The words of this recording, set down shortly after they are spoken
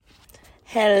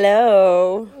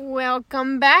Hello.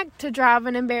 Welcome back to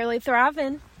Driving and Barely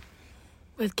Thriving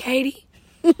with Katie,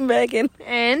 Megan,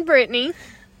 and Brittany.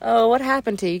 Oh, what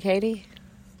happened to you, Katie?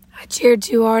 I cheered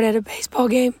too hard at a baseball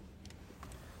game.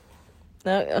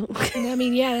 No.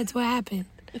 Yeah, that's what happened.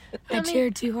 I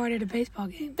cheered too hard at a baseball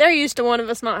game. They're used to one of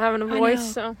us not having a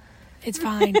voice, so it's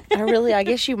fine. I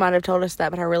guess you might have told us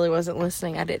that, but I really wasn't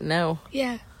listening. I didn't know.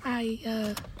 Yeah,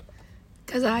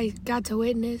 because I got to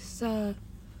witness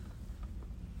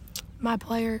my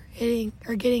player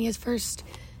getting his first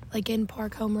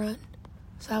in-park home run,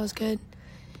 so that was good.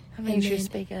 I made you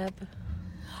speak up.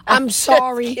 I'm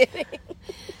sorry.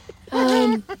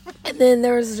 And then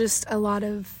there was just a lot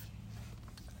of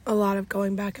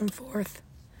going back and forth.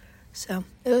 So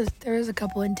there was a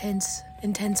couple intense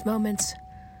moments.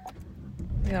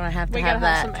 You're gonna have to we have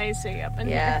gotta have some AC up in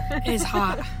here. It's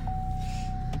hot.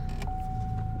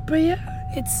 But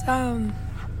yeah, it's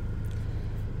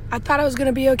I thought I was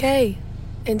gonna be okay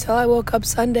until I woke up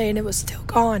Sunday and it was still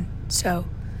gone. So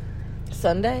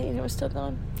Sunday and it was still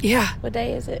gone? Yeah. What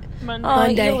day is it? Monday.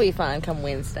 Monday. You'll be fine come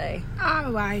Wednesday.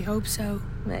 Oh, I hope so.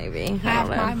 Maybe. I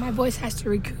don't know. My voice has to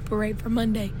recuperate for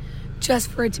Monday just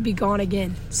for it to be gone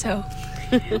again. So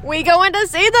we going to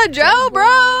see the Joe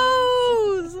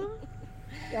Bros.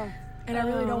 Yeah. And I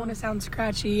really don't want to sound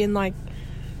scratchy and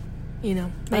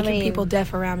making people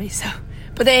deaf around me. So,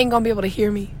 but they ain't gonna be able to hear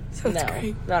me. So it's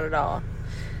great. Not at all.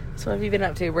 So what have you been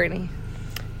up to, Brittany?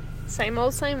 Same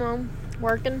old.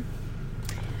 Working.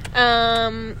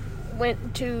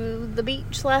 Went to the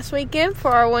beach last weekend for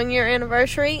our 1-year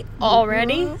anniversary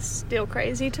already. Mm-hmm. Still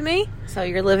crazy to me. So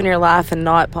you're living your life and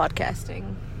not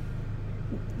podcasting.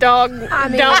 Don't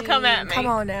come at me. Come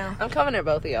on now. I'm coming at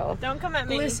both of y'all. Don't come at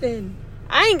me. Listen.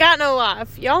 I ain't got no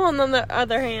life. Y'all, on the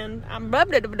other hand, I'm blah,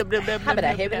 blah, blah, blah, blah, blah,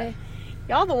 blah, blah.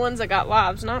 Y'all the ones that got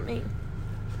lives, not me.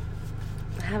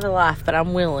 I have a life, but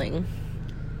I'm willing.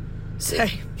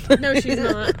 Say. No, she's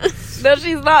not. No,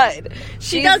 she's not.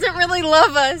 She doesn't really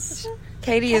love us.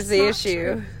 Katie is the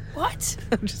issue. What?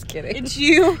 I'm just kidding. It's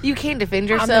you. You can't defend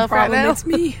yourself right now. It's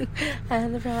me.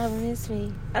 And the problem is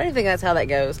me. I don't even think that's how that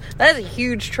goes. That is a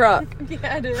huge truck.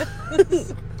 Yeah, it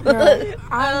is. Right.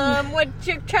 What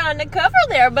you trying to cover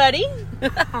there, buddy?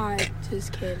 I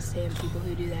just can't stand people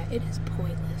who do that. It is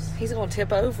pointless. He's going to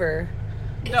tip over.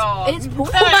 It's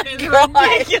pointless. That is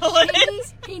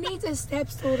ridiculous. He needs a step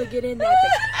stool to get in that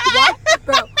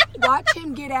thing. Watch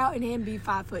him get out and him be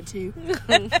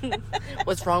 5'2".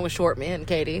 What's wrong with short men,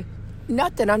 Katie?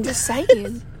 Nothing. I'm just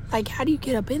saying. How do you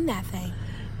get up in that thing?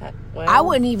 Well, I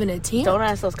wouldn't even attempt. Don't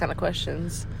ask those kind of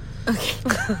questions. Okay.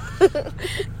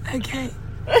 Okay.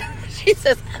 She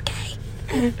says, okay.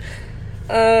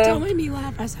 Don't make me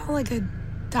laugh. I sound like a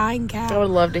dying cow. I would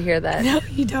love to hear that. No,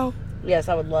 you don't. Yes,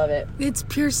 I would love it. It's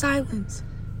pure silence.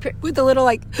 With a little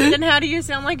Then how do you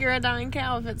sound like you're a dying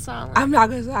cow if it's silent? I'm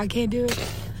not gonna. I can't do it.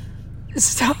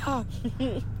 Stop.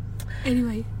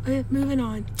 Anyway, moving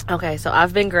on. Okay, so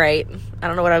I've been great. I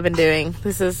don't know what I've been doing.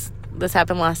 This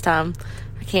happened last time.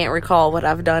 I can't recall what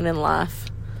I've done in life.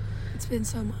 It's been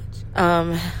so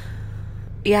much.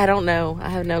 Yeah, I don't know. I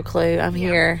have no clue. I'm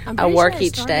here. I work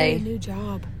each day. A new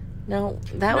job. No,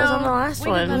 that was on the last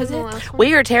one. Was it?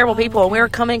 We are terrible people, and we were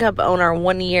coming up on our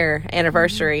 1-year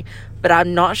anniversary, but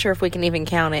I'm not sure if we can even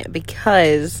count it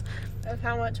because Of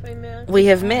how much we missed. we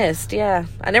have missed. Yeah,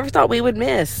 I never thought we would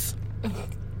miss.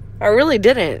 I really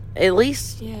didn't. At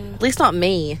least not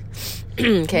me,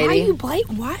 Katie. Why you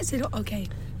blame? Why is it okay?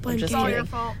 Blame just It's all Katie. your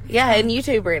fault. Yeah, and you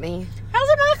too, Brittany. How's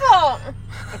it my fault?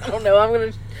 I don't know.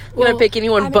 I'm gonna pick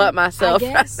anyone but myself.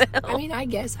 I guess, right now. I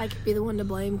guess I could be the one to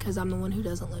blame because I'm the one who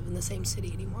doesn't live in the same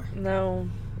city anymore. No,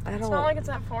 I don't. It's not like it's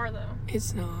that far, though.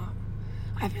 It's not.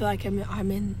 I feel like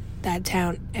I'm in that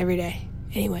town every day.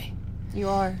 Anyway. You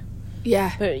are,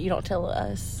 Yeah. but you don't tell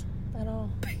us at all.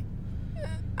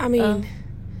 I mean,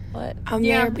 What? I'm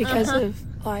there because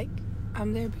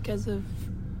of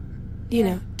you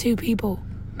know, 2 people.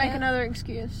 Make another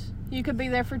excuse. You could be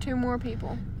there for 2 more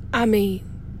people. I mean,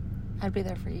 I'd be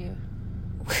there for you.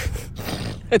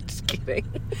 I'm just kidding.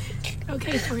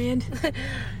 okay, friend.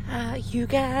 You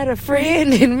got a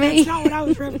friend in me. That's not what I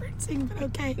was referencing, but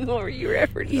okay. What were you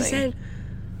referencing? He said,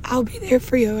 I'll be there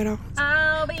for you. And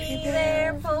I'll be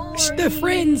there for the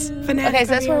Friends fanatic. Okay,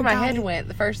 so that's where my got head it. went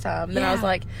the first time. Then I was Yeah.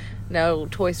 like, no,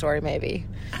 Toy Story maybe.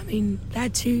 I mean,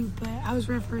 that too, but I was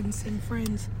referencing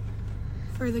Friends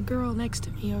for the girl next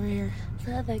to me over here.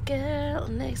 For the girl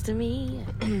next to me.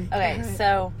 Okay, Alright.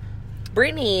 so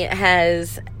Brittany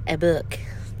has a book.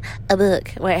 A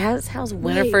book. Wait, how's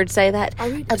Winifred say that? Are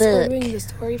we A just book. doing the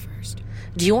story first?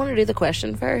 Do you want to do the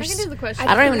question I first? can do the question.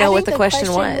 I don't even know what think the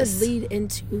question was. would lead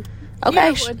into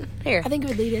Okay, here. I think it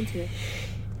would lead into it.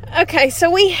 Okay, so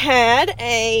we had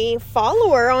a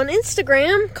follower on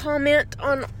Instagram comment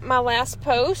on our last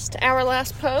post,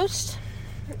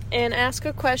 and ask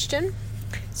a question.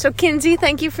 So, Kenzie,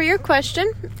 thank you for your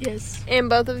question. Yes. And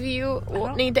both of you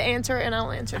need to answer, and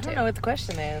I'll answer too. I don't know what the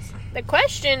question is. The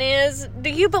question is, do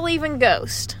you believe in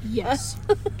ghosts? Yes.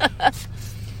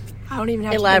 I don't even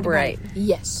have elaborate. to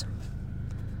Yes.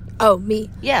 Oh, me?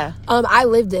 Yeah. I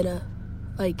lived in a,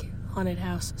 haunted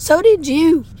house. So did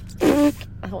you. I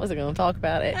wasn't going to talk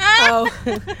about it. Oh.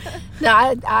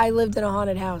 No, I lived in a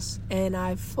haunted house, and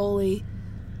I fully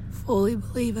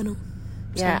believe in them.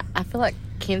 Yeah, I feel like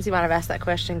Kenzie might have asked that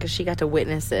question because she got to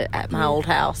witness it at my old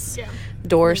house. Yeah.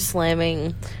 Doors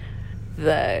slamming,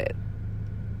 the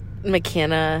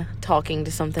McKenna talking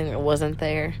to something that wasn't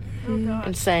there. Oh, God.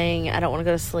 And saying, I don't want to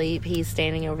go to sleep. He's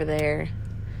standing over there.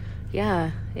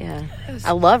 Yeah. Yes.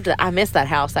 I loved it. I missed that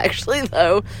house, actually,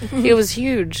 though. It was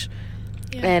huge.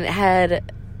 Yeah. And it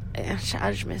had...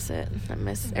 I just miss it. I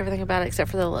miss everything about it except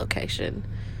for the location.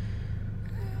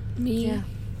 Me? Yeah.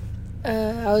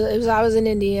 I was in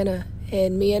Indiana,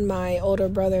 and me and my older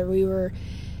brother,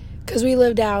 because we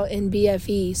lived out in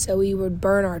BFE, so we would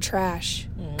burn our trash,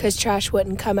 because trash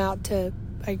wouldn't come out to,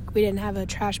 we didn't have a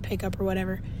trash pickup or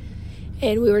whatever.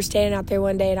 And we were standing out there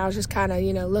one day, and I was just kind of,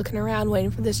 looking around,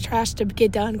 waiting for this trash to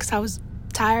get done, because I was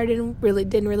tired and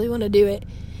didn't really want to do it.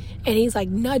 And he's,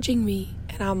 nudging me,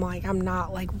 and I'm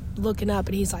not, looking up,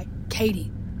 and he's like,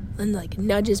 Katie, and,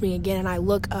 nudges me again, and I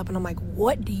look up, and I'm like,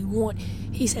 what do you want?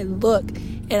 He said, look,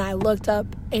 and I looked up,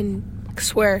 and I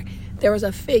swear, there was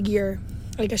a figure,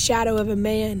 a shadow of a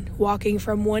man, walking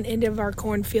from one end of our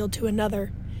cornfield to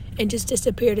another, and just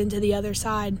disappeared into the other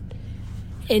side.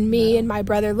 And me and my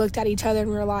brother looked at each other, and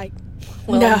we were like,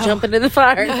 well, I'm jumping in the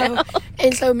fire now.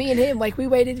 And so me and him, we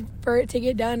waited for it to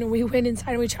get done, and we went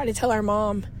inside, and we tried to tell our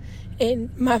mom.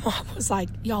 And my mom was like,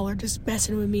 y'all are just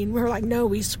messing with me. And we were like, no,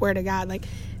 we swear to God,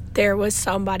 there was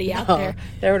somebody out there.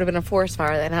 There would have been a forest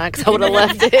fire that night, because I would have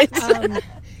left it.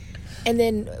 And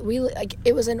then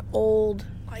it was an old,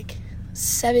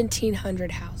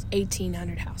 1700 house,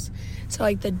 1800 house.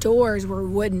 So, the doors were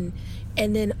wooden.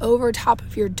 And then over top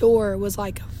of your door was,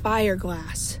 a fire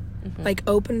glass.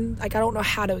 Open. I don't know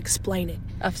how to explain it.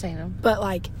 I've seen them.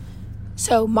 But,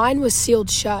 so mine was sealed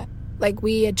shut.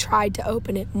 We had tried to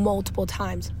open it multiple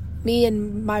times. Me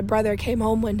and my brother came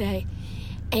home one day,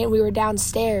 and we were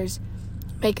downstairs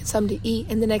making something to eat,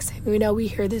 and the next thing we know, we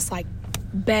hear this,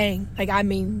 bang.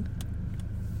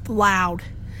 Loud.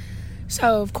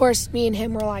 So, of course, me and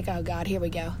him were like, oh, God, here we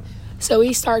go. So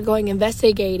we start going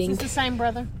investigating. Is this the same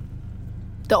brother?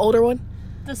 The older one?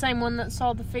 The same one that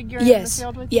saw the figure in the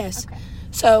field with you? Yes. Okay.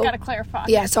 So, gotta clarify.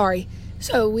 Yeah, sorry.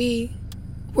 So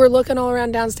we're looking all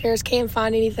around downstairs, can't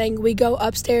find anything. We go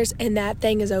upstairs, and that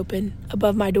thing is open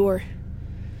above my door.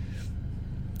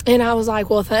 And I was like,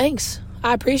 well, thanks.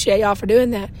 I appreciate y'all for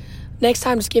doing that. Next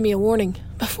time, just give me a warning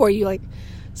before you,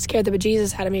 scared the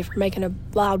bejesus out of me for making a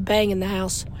loud bang in the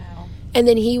house. Wow. And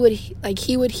then he would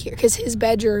hear, because his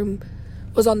bedroom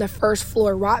was on the first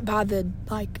floor right by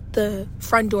the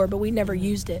front door, but we never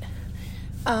used it.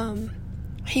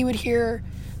 He would hear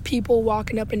people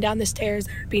walking up and down the stairs.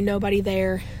 There'd be nobody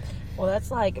there. Well, that's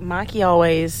Mikey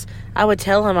always, I would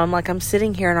tell him, I'm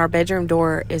sitting here and our bedroom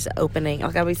door is opening.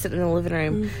 I'd be sitting in the living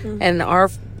room, and our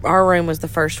room was the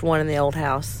first one in the old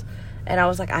house. And I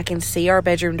was like, I can see our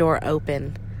bedroom door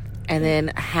open and then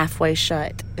halfway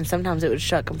shut. And sometimes it would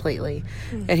shut completely.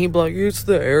 And he'd be like, it's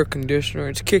the air conditioner.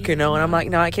 It's kicking on. I'm like,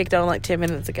 no, it kicked on 10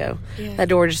 minutes ago. Yeah. That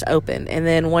door just opened. And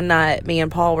then one night, me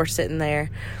and Paul were sitting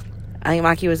there. I think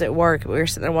Mikey was at work. We were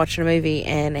sitting there watching a movie,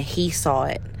 and he saw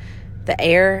it. The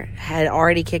air had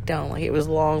already kicked on. It was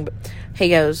long. But he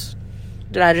goes,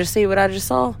 did I just see what I just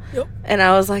saw? Yep. And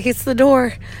I was like, it's the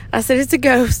door. I said, it's a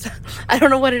ghost. I don't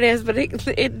know what it is, but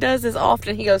it does this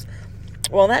often. He goes,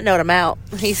 well, on that note, I'm out.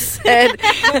 He said,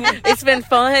 it's been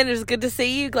fun. It was good to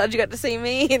see you. Glad you got to see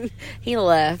me. And he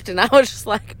left. And I was just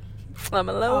like, I'm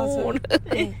alone.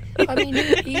 Awesome. I mean,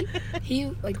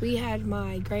 he we had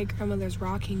my great-grandmother's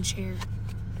rocking chair.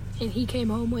 And he came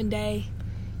home one day,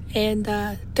 and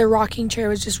the rocking chair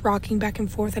was just rocking back and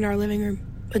forth in our living room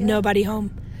with nobody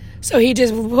home. So he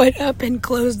just went up and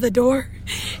closed the door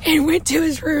and went to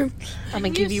his room. I'm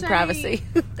going to give you privacy.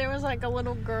 There was a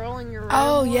little girl in your room.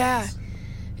 Oh, yeah.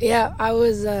 Yeah, I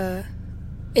was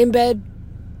in bed,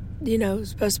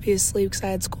 supposed to be asleep because I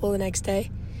had school the next day.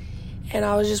 And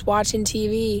I was just watching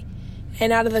TV.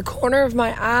 And out of the corner of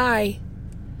my eye,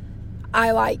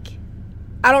 I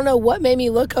don't know what made me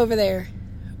look over there.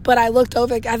 But I looked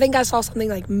over. I think I saw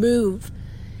something move.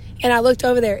 And I looked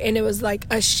over there, and it was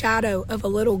a shadow of a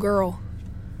little girl.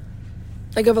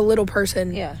 like of a little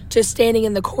person. Yeah. Just standing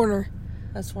in the corner.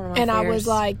 That's one of my And fears. I was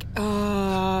like,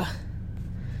 I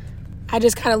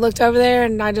just kind of looked over there,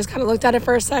 and I just kind of looked at it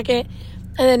for a second.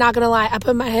 And then, not going to lie, I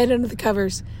put my head under the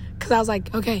covers. Because I was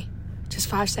like, okay, just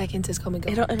 5 seconds, it's going to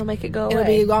be gone. It'll make it go away. It'll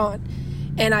be gone.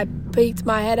 And I peeked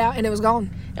my head out, and it was gone.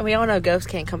 And we all know ghosts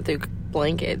can't come through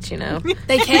blankets, you know.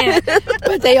 They can't.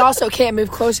 But they also can't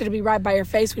move closer to be right by your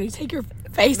face when you take your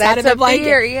face out of the blanket.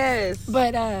 Fear, yes.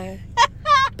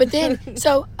 But then,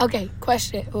 so, okay,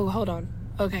 question. Oh, hold on.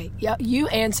 Okay, yeah, you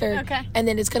answer. Okay. And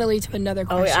then it's going to lead to another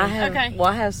Oh, question. I have. Okay. Well,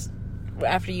 I have.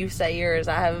 After you say yours,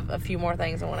 I have a few more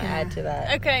things I want to add to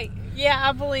that. Okay, yeah,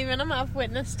 I believe in them. I've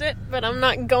witnessed it, but I'm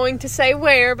not going to say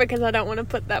where because I don't want to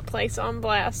put that place on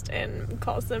blast and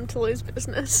cause them to lose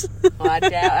business. Well, I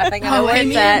doubt. I think I know where it's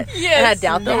Amy? at. Yes. And I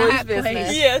doubt they'll lose That place.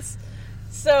 business. Yes.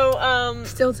 So,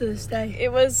 Still to this day.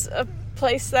 it was a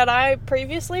place that I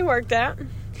previously worked at,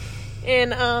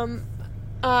 and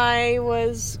I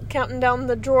was counting down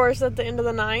the drawers at the end of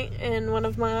the night, and one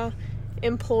of my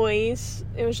employees,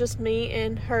 it was just me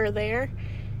and her there,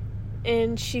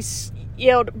 and she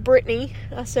yelled, "Brittany."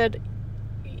 I said,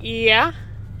 "Yeah."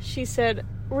 She said,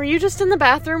 "Were you just in the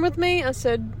bathroom with me?" I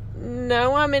said,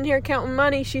 "No, I'm in here counting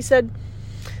money." She said,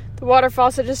 "The water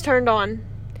faucet just turned on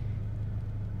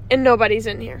and nobody's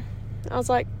in here." I was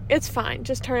like, "It's fine,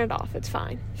 just turn it off, it's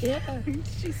fine." Yeah.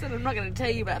 She said, "I'm not going to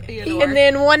tell you about Theodore." And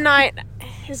then one night,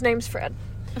 his name's Fred.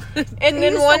 And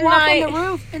then Used one to walk night, on the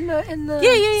roof, in the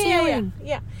yeah. ceiling.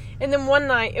 And then one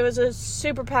night, it was a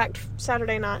super packed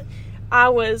Saturday night. I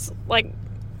was like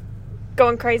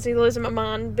going crazy, losing my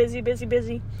mind,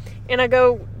 busy. And I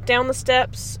go down the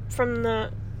steps from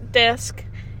the desk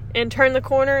and turn the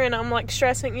corner, and I'm like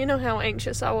stressing. You know how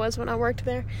anxious I was when I worked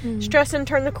there. Stressing,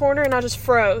 turn the corner, and I just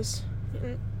froze.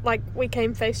 And, like, we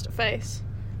came face to face.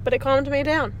 But it calmed me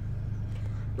down.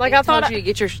 Like, I thought you to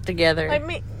get your shit together. like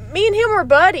me and him were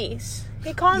buddies.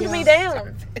 He calmed me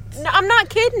down. No, I'm not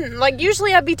kidding. Like,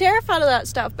 usually I'd be terrified of that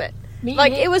stuff, but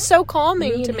like, it was so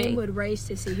calming to Me and him me. would race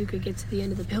to see who could get to the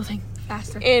end of the building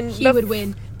faster. And he would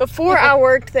win. Before I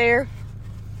worked there,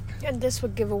 and this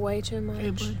would give away too much.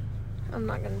 It would. I'm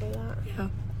not gonna do that. Yeah.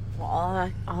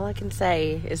 Well, all I can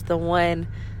say is the one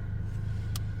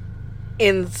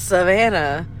in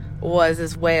Savannah was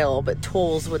as well, but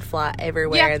tools would fly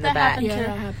everywhere Yeah, in the that back. happened. Yeah, Okay.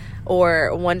 that happened.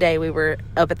 Or one day we were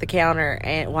up at the counter,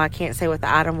 and I can't say what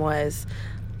the item was,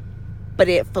 but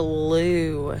it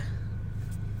flew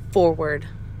forward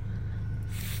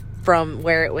from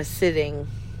where it was sitting,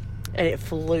 and it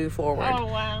flew forward. Oh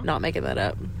wow. Not making that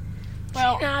up.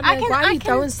 Well, Yeah, I can. why are I you can.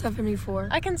 throwing stuff at me for?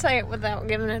 I can say it without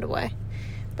giving it away.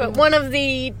 But one of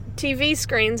the TV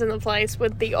screens in the place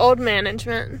with the old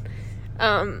management,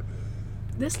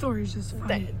 This story is just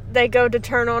funny. they go to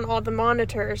turn on all the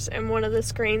monitors, and one of the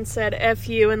screens said "F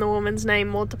you" in the woman's name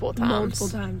multiple times. Multiple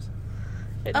times.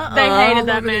 They Uh-oh. hated All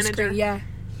that over the manager. screen, yeah.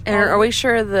 And are we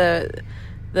sure the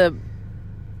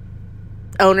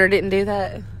owner didn't do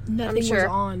that? Nothing sure.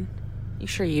 was on. You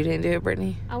sure you didn't do it,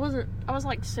 Brittany? I was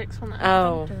like 6 when that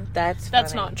Oh, happened. that's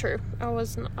That's funny. not true. I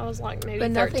was like maybe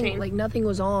But 13. nothing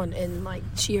was on, and like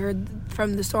she heard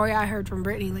from the story I heard from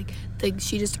Brittany, like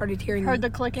she just started hearing Heard the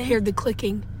clicking? heard the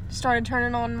clicking Started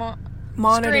turning on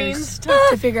monitors screens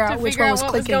to figure out to which figure one out was what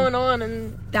clicking. was going on,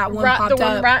 and That one right, popped the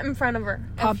one up. right in front of her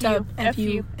Popped up. F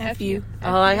you.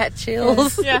 Oh, I got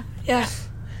chills. Yeah, Yeah,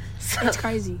 it's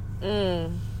crazy.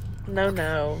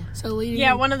 No. So leading.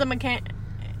 yeah. One of the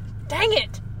Dang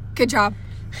it. Good job.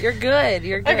 You're good.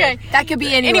 You're good. Okay. That could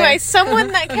be anywhere. Anyway, someone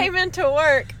that came into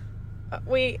work,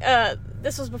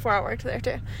 this was before I worked there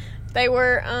too. They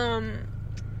were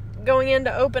going in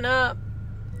to open up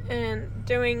and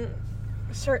doing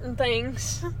certain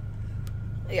things,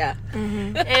 Yeah.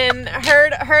 and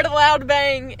heard a loud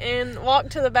bang and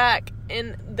walked to the back,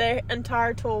 and the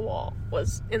entire tool wall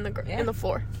was in the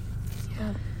floor.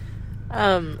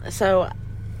 So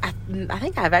I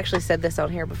think I've actually said this on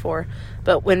here before,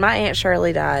 but when my Aunt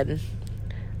Shirley died,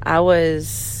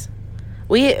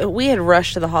 we had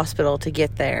rushed to the hospital to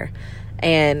get there,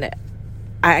 and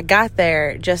I got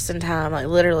there just in time. Like,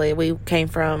 literally, we came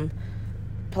from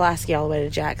Pulaski all the way to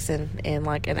Jackson in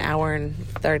like an hour and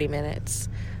 30 minutes.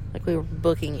 Like, we were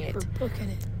booking it. We're booking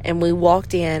it. And we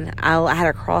walked in. I had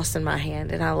a cross in my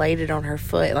hand, and I laid it on her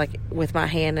foot, like with my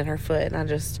hand in her foot, and I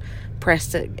just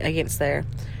pressed it against there.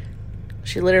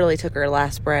 She literally took her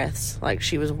last breaths, like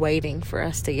she was waiting for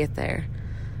us to get there.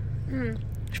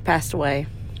 She passed away.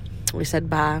 We said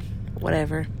bye,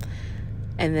 whatever.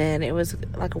 And then it was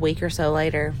like a week or so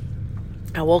later,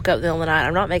 I woke up in the middle of the night.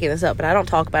 I'm not making this up, but I don't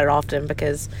talk about it often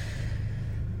because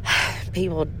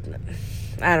people,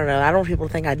 I don't know. I don't want people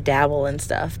to think I dabble in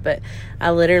stuff, but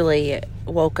I literally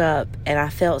woke up and I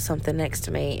felt something next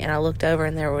to me, and I looked over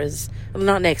and there was, well,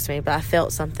 not next to me, but I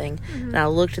felt something, and I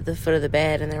looked at the foot of the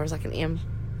bed and there was like an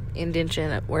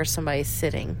indentation where somebody's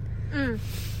sitting.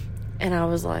 And I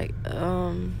was like,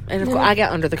 and of course I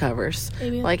got under the covers.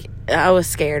 Amen. Like, I was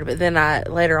scared, but then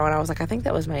later on I was like, I think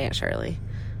that was my Aunt Shirley.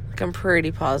 Like, I'm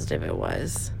pretty positive it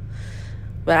was.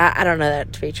 But I don't know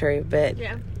that to be true, but...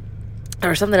 Yeah.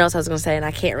 Or something else I was going to say, and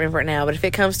I can't remember it now. But if it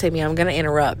comes to me, I'm going to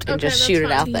interrupt and just shoot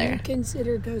it out Do there. you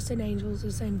consider ghosts and angels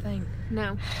the same thing?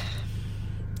 No.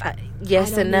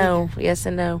 Yes and no. Yes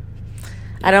and no.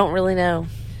 I don't really know.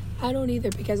 I don't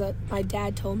either, because my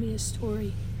dad told me a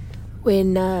story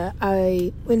when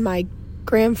my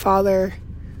grandfather,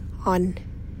 on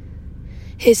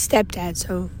his stepdad,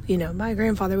 so my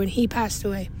grandfather, when he passed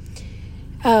away,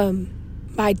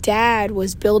 my dad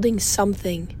was building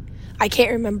something. I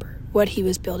can't remember what he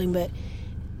was building, but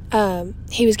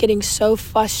he was getting so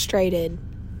frustrated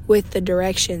with the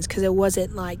directions, because it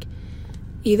wasn't like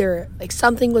either like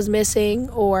something was missing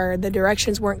or the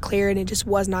directions weren't clear and it just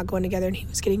was not going together, and he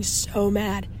was getting so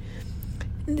mad.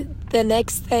 The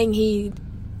next thing he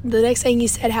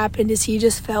said happened is he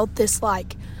just felt this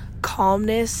like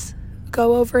calmness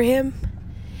go over him,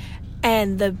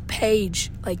 and the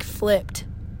page like flipped,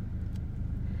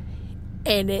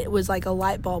 and it was like a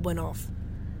light bulb went off.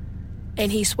 And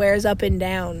he swears up and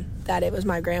down that it was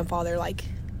my grandfather, like,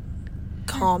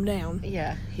 calm down.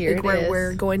 Yeah, here like, it is.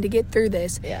 We're going to get through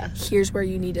this. Yeah. Here's where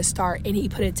you need to start. And he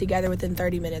put it together within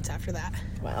 30 minutes after that.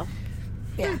 Wow.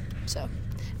 Yeah. So,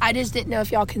 I just didn't know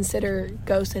if y'all consider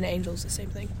ghosts and angels the same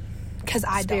thing. Because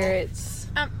I Spirits.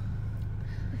 don't.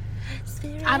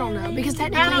 I don't know. Because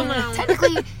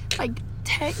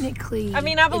technically, I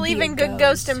mean, I believe in good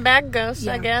ghosts and bad ghosts,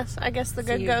 Yeah. I guess. I guess the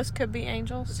good ghosts could be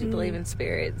angels. So you believe in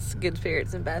spirits, good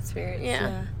spirits and bad spirits?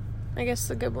 Yeah. I guess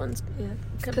the good ones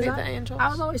could be the angels. I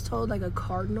was always told like a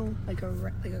cardinal, like a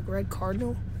red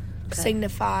cardinal,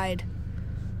 signified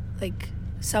like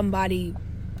somebody,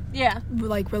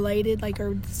 like related, like,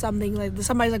 or something, like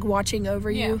somebody's like watching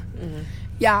over you.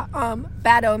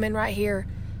 Bad omen right here.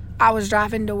 I was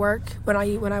driving to work when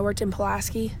I worked in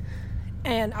Pulaski,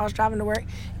 and I was driving to work,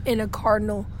 and a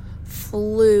cardinal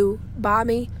flew by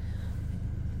me,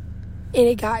 and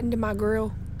it got into my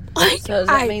grill. Like, So does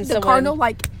that mean the someone, cardinal,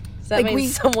 like, does that mean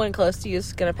someone close to you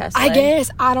is going to pass away? I guess.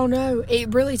 I don't know.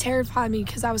 It really terrified me,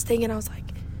 because I was like,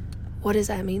 what does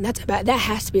that mean? That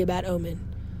has to be a bad omen.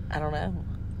 I don't know.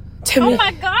 To me. Oh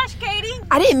my gosh, Katie!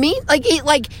 I didn't mean,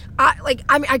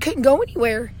 I couldn't go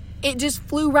anywhere. It just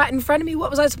flew right in front of me. What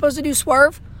was I supposed to do,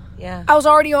 swerve? Yeah. I was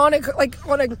already on a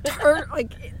turn,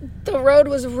 like, the road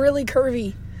was really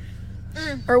curvy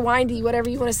or windy, whatever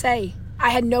you want to say. I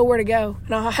had nowhere to go,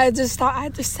 and I just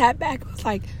sat back and was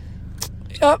like,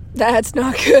 oh, that's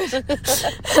not good.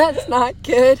 That's not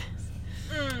good.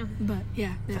 But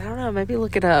yeah, no. I don't know. Maybe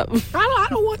look it up. I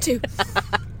don't want to.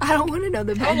 I don't want to know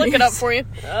the bad I'll news. look it up for you.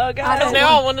 Oh, God. Because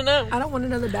now I want to know. I don't want to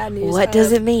know the bad news. What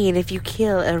does it mean if you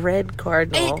kill a red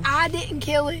cardinal? I didn't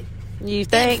kill it. You It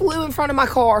think flew in front of my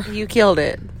car. you killed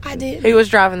it? I did. Who was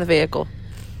driving the vehicle?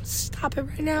 Stop it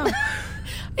right now.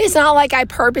 It's not like I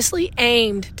purposely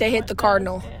aimed to hit the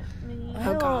cardinal.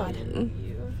 Oh, God.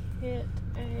 You hit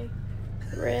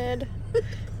a red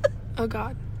Oh,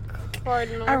 God.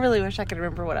 cardinal I really wish I could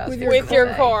remember what I was with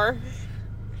your car.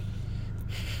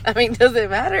 I mean, does it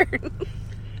matter?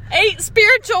 8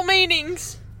 spiritual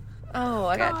meanings. Oh,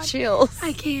 I got God. chills.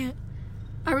 I can't.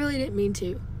 I really didn't mean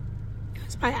to. It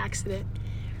was by accident.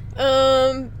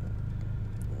 Not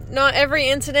every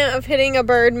incident of hitting a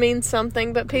bird means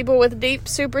something, but people with deep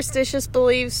superstitious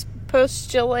beliefs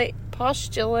postulate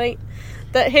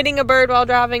that hitting a bird while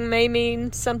driving may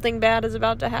mean something bad is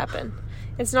about to happen.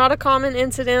 It's not a common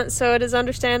incident, so it is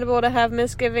understandable to have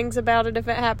misgivings about it if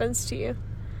it happens to you.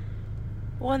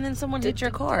 Well, and then someone hit your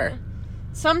car.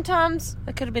 Sometimes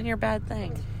That could have been your bad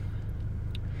thing.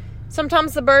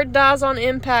 the bird dies on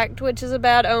impact, which is a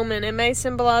bad omen. It may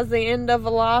symbolize the end of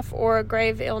a life or a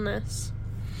grave illness.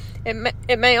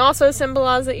 It may also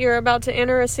symbolize that you're about to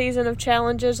enter a season of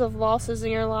challenges, of losses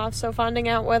in your life, so finding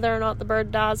out whether or not the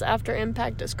bird dies after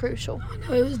impact is crucial.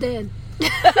 No, it was dead. No,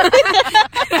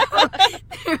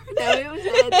 it was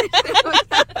dead. There was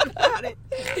nothing about it.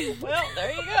 Well,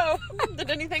 there you go. Did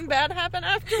anything bad happen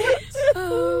afterwards?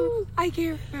 Oh, I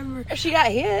can't remember. She got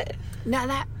hit. Now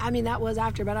that was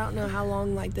after, but I don't know how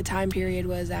long like the time period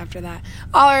was after that.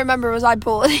 All I remember was I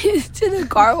pulled into the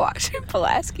car wash in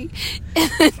Pulaski,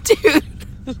 and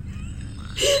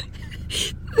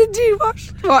the dude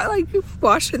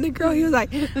washing the girl. He was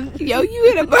like, "Yo, you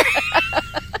hit a bird,"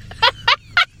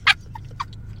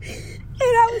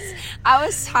 and I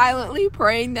was silently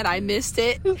praying that I missed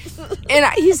it. And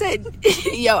he said,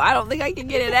 yo, I don't think I can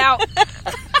get it out.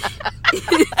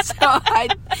 So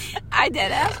I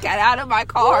dead ass got out of my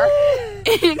car.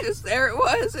 And just there it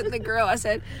was. And the girl, I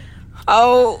said,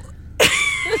 oh.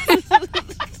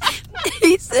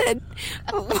 He said,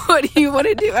 what do you want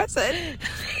to do? I said,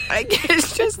 I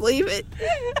guess just leave it.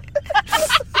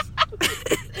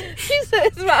 She said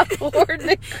it's my horn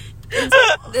decor.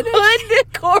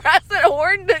 I said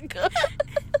horn decor.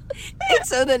 And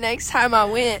so the next time I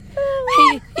went,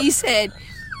 he said,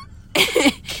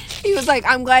 he was like,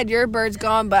 I'm glad your bird's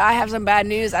gone, but I have some bad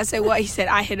news. I said, what? He said,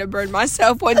 I hit a bird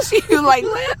myself once you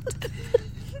left.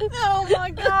 Oh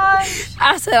my gosh.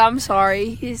 I said, I'm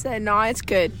sorry. He said, no, it's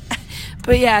good.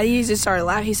 But yeah, he just started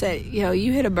laughing. He said, yo,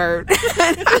 you hit a bird.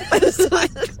 I was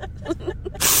like,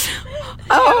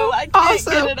 oh, I can't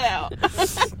get it out.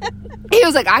 He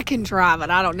was like, I can try, but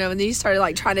I don't know. And then he started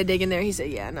like trying to dig in there. He said,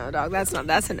 yeah, no, dog, that's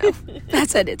enough. I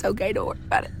said, it's okay, don't worry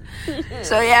about it.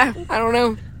 So yeah, I don't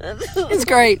know. It's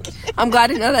great. I'm glad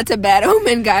to know that's a bad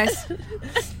omen, guys.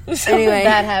 Anyway,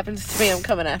 bad happens to me, I'm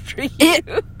coming after you.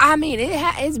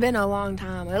 It's been a long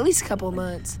time, at least a couple of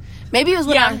months. Maybe it was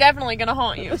when I'm definitely gonna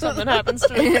haunt you if something happens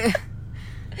to me.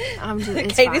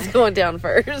 Katie's going down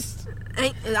first.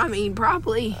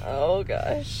 Probably. Oh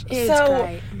gosh. It's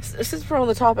great. Since we're on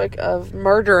the topic of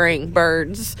murdering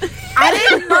birds, I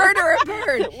didn't murder a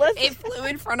bird. It flew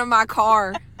in front of my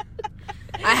car.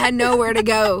 I had nowhere to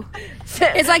go.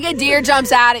 It's like a deer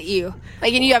jumps out at you,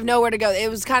 and you have nowhere to go. It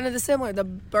was kind of similar. The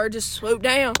bird just swooped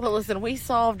down. Well, listen, we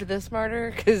solved this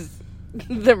murder because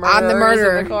the murderer. I'm the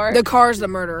murderer. In the car. The car's the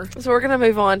murderer. So we're gonna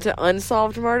move on to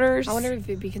unsolved murders. I wonder if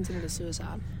it'd be considered a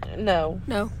suicide. No.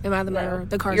 Am I the murderer?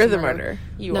 The car's You're the murderer.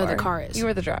 You no, are. the car is. You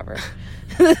are the driver.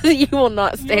 You will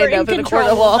not stand up in a corner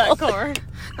of wall. that car.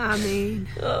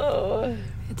 Oh.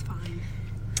 It's fine.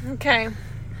 Okay.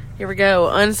 Here we go.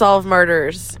 Unsolved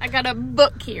murders. I got a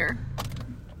book here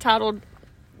titled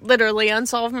literally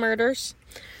Unsolved Murders.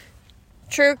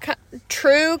 True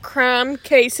crime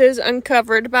cases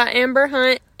uncovered by Amber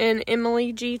Hunt and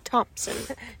Emily G.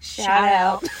 Thompson. Shout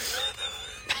out.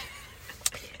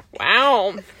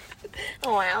 Wow.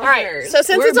 Wow. All right. So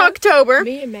since it's October,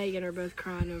 Me and Megan are both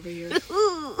crying over here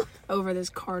over this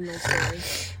cardinal story.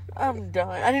 I'm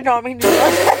done. I did not mean to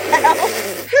plug that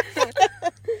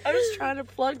out. I was trying to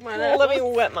plug my nose. let me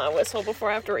wet my whistle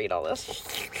before I have to read all this.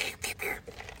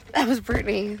 That was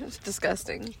Brittany. It's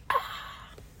disgusting.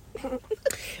 All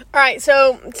right.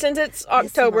 So since it's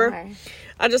October,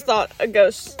 I just thought a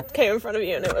ghost came in front of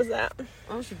you, and it was that.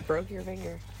 Oh, she broke your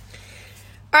finger.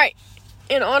 All right.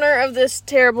 In honor of this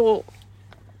terrible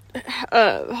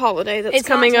holiday that's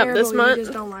coming up this month. You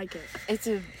just don't like it.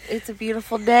 It's a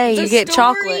beautiful day. You get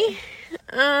chocolate.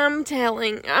 I'm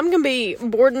gonna be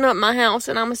boarding up my house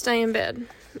and I'm gonna stay in bed.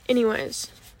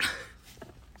 Anyways.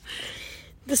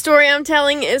 The story I'm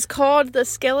telling is called The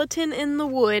Skeleton in the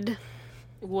Wood.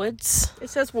 Woods? It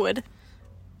says wood.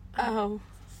 Oh.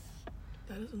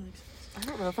 That doesn't make sense. I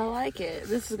don't know if I like it.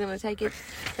 This is gonna take it.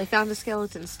 They found a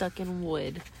skeleton stuck in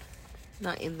wood.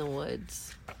 Not in the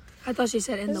woods. I thought she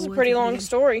said in the woods. This is a pretty long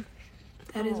story.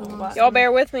 That is a long story. Y'all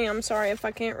bear with me. I'm sorry if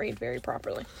I can't read very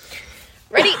properly.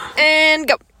 Ready and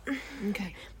go.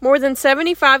 Okay. More than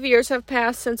 75 years have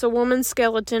passed since a woman's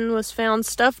skeleton was found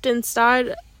stuffed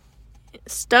inside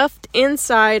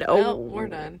We're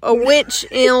done. a witch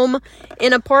elm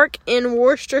in a park in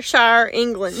Worcestershire,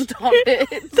 England. Stop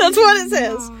it. That's what it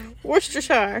says.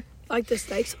 Worcestershire. Like the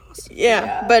steak sauce.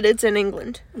 Yeah, but it's in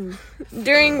England.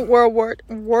 During World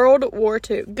War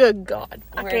II. Good God.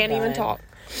 I can't even talk.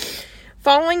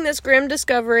 Following this grim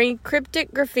discovery,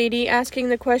 cryptic graffiti asking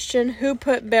the question, who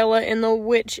put Bella in the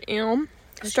witch elm,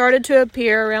 started to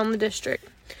appear around the district.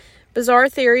 Bizarre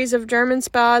theories of German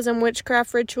spies and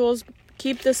witchcraft rituals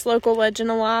keep this local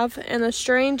legend alive, and the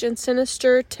strange and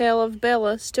sinister tale of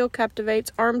Bella still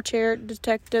captivates armchair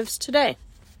detectives today.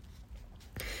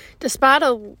 Despite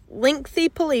a lengthy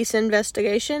police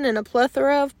investigation and a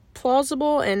plethora of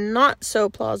plausible and not so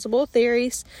plausible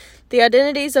theories, the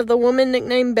identities of the woman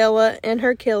nicknamed Bella and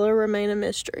her killer remain a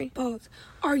mystery. Pause.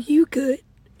 Are you good?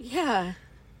 Yeah.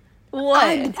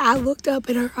 What? I looked up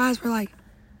and her eyes were like.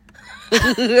 She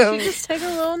just took a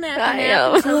little nap.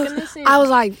 I was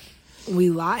like,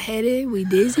 we lightheaded, we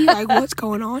dizzy, like what's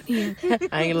going on here?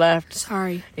 I ain't laughed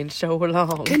Sorry. in so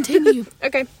long. Continue.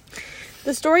 Okay.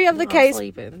 The story of the case.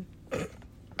 Sleeping.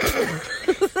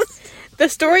 The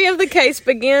story of the case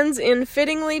begins in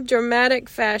fittingly dramatic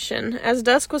fashion. As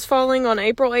dusk was falling on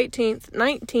April 18th,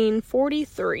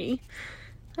 1943,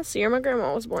 Last year my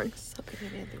grandma was born.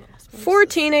 4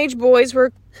 teenage boys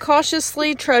were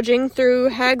cautiously trudging through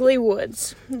Hagley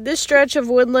Woods. This stretch of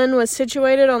woodland was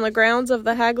situated on the grounds of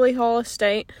the Hagley Hall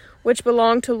estate, which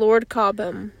belonged to Lord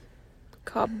Cobham.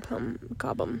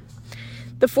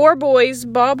 The 4 boys,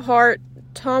 Bob Hart,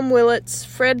 Tom Willits,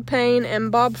 Fred Payne,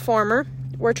 and Bob Farmer,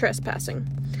 were trespassing.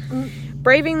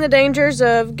 Braving the dangers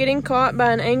of getting caught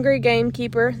by an angry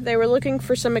gamekeeper, they were looking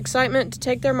for some excitement to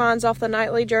take their minds off the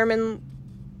nightly German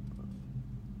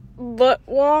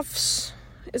Luftwaffes.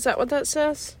 Is that what that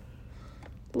says?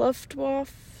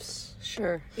 Luftwaffes?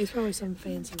 Sure. It's probably some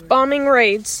fancy word. Bombing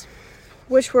raids,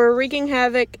 which were wreaking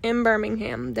havoc in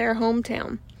Birmingham, their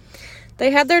hometown.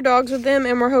 They had their dogs with them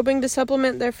and were hoping to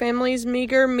supplement their family's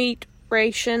meager meat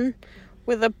ration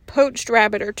with a poached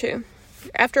rabbit or 2.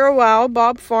 After a while,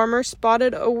 Bob Farmer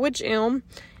spotted a wych elm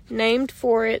named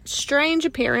for its strange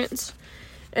appearance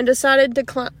and decided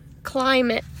to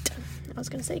climb it.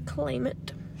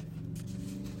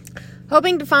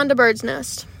 Hoping to find a bird's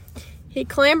nest. He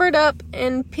clambered up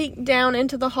and peeked down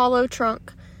into the hollow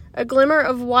trunk. A glimmer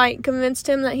of white convinced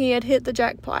him that he had hit the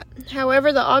jackpot.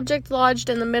 However, the object lodged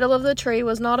in the middle of the tree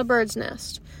was not a bird's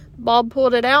nest. Bob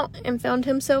pulled it out and found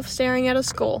himself staring at a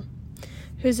skull,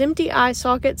 whose empty eye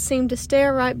sockets seemed to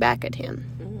stare right back at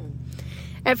him.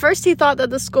 At first he thought that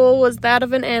the skull was that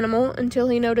of an animal until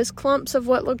he noticed clumps of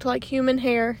what looked like human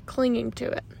hair clinging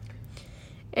to it,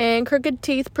 and crooked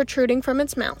teeth protruding from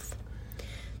its mouth.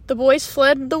 The boys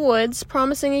fled the woods,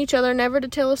 promising each other never to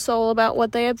tell a soul about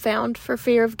what they had found for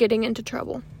fear of getting into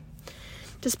trouble.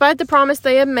 Despite the promise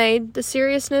they had made, the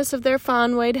seriousness of their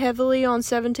find weighed heavily on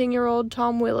 17-year-old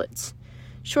Tom Willits.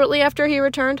 Shortly after he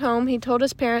returned home, he told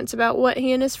his parents about what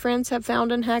he and his friends had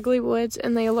found in Hagley Woods,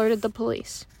 and they alerted the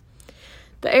police.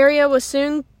 The area was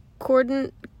soon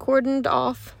cordoned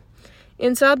off.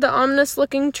 Inside the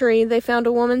ominous-looking tree, they found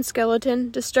a woman's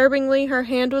skeleton. Disturbingly, her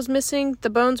hand was missing.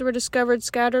 The bones were discovered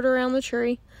scattered around the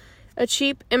tree. A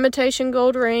cheap imitation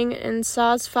gold ring and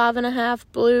size 5.5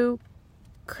 blue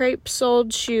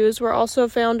crepe-soled shoes were also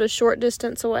found a short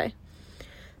distance away.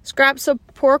 Scraps of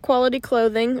poor-quality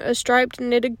clothing, a striped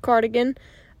knitted cardigan,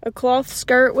 a cloth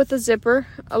skirt with a zipper,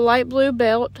 a light blue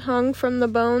belt hung from the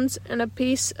bones, and a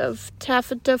piece of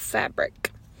taffeta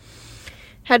fabric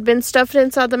had been stuffed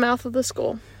inside the mouth of the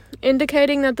skull,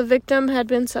 indicating that the victim had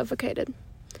been suffocated.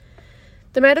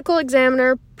 The medical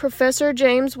examiner, Professor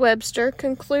James Webster,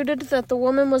 concluded that the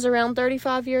woman was around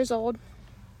 35 years old,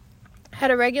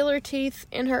 had irregular teeth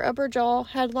in her upper jaw,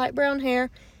 had light brown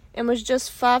hair, and was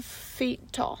just 5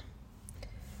 feet tall.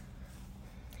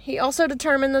 He also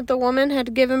determined that the woman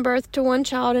had given birth to 1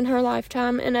 child in her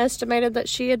lifetime and estimated that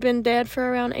she had been dead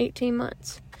for around 18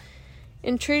 months.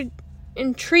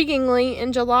 Intriguingly,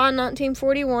 in July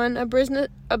 1941, a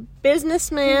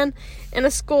businessman and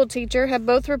a schoolteacher had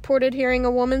both reported hearing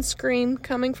a woman scream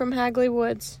coming from Hagley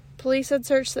Woods. Police had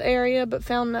searched the area but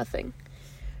found nothing.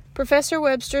 Professor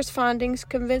Webster's findings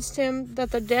convinced him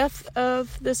that the death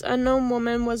of this unknown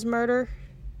woman was murder.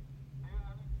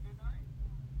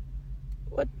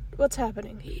 What's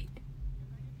happening?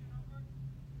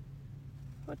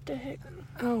 What the heck?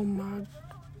 Oh my!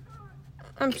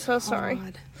 I'm so sorry.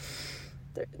 God.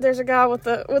 There's a guy with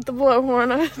the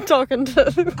blowhorn talking to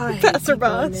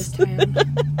passerbys.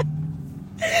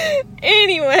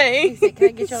 Anyway, He said, "Can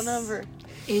I get your number?"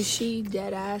 Is she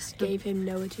dead ass? Gave him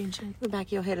no attention. The back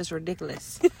of your head is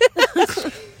ridiculous.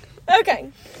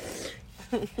 Okay.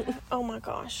 Oh my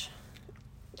gosh.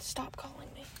 Stop calling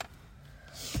me.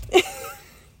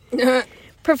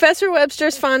 Professor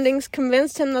Webster's findings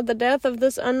convinced him that the death of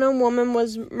this unknown woman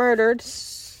was murdered.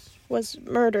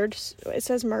 It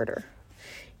says murder.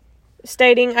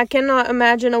 Stating, "I cannot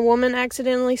imagine a woman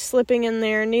accidentally slipping in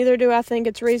there. Neither do I think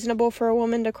it's reasonable for a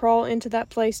woman to crawl into that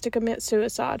place to commit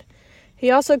suicide."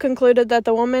 He also concluded that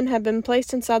the woman had been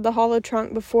placed inside the hollow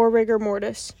trunk before rigor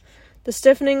mortis. The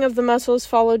stiffening of the muscles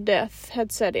followed death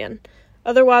had set in.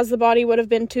 Otherwise, the body would have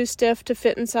been too stiff to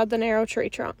fit inside the narrow tree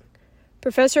trunk.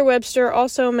 Professor Webster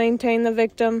also maintained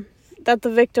that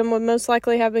the victim would most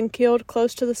likely have been killed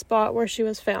close to the spot where she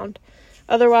was found.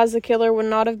 Otherwise, the killer would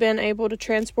not have been able to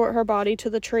transport her body to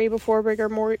the tree before rigor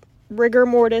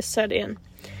mortis set in.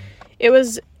 It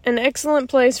was an excellent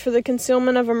place for the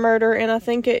concealment of a murder, and I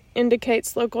think it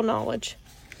indicates local knowledge.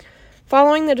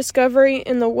 Following the discovery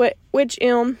in the wych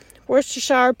elm,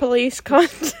 Worcestershire police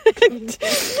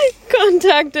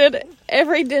contacted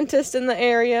every dentist in the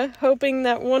area, hoping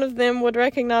that one of them would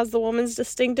recognize the woman's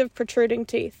distinctive protruding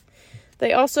teeth.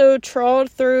 They also trawled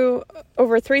through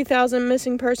over 3,000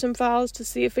 missing person files to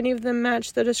see if any of them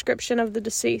matched the description of the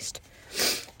deceased.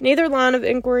 Neither line of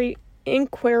inquiry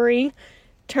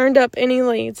turned up any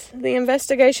leads. The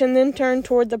investigation then turned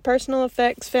toward the personal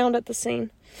effects found at the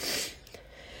scene.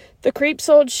 The creep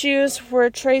sold shoes were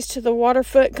traced to the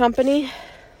Waterfoot Company,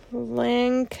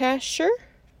 Lancashire.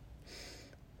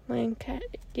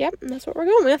 Yep, that's what we're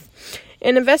going with.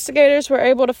 And investigators were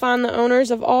able to find the owners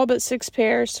of all but 6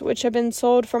 pairs, which had been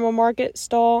sold from a market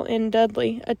stall in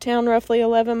Dudley, a town roughly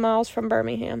 11 miles from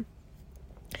Birmingham.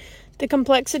 The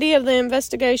complexity of the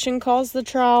investigation caused the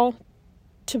trial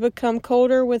to become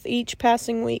colder with each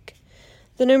passing week.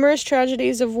 The numerous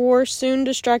tragedies of war soon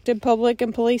distracted public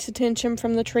and police attention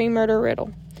from the tree murder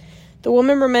riddle. The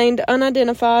woman remained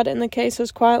unidentified and the case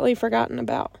was quietly forgotten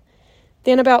about.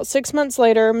 Then about 6 months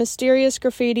later, mysterious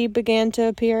graffiti began to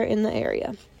appear in the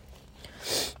area.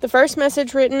 The first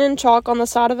message written in chalk on the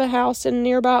side of a house in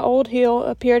nearby Old Hill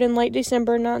appeared in late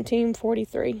December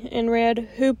 1943 and read,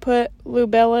 "Who put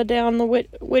Lubella down the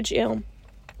witch elm?"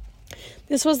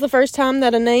 This was the first time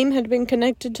that a name had been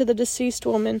connected to the deceased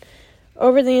woman.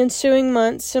 Over the ensuing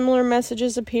months, similar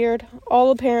messages appeared,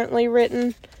 all apparently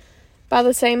written by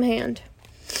the same hand.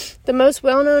 The most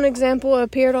well-known example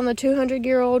appeared on the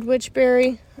 200-year-old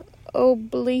Witchbury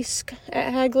obelisk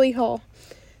at Hagley Hall.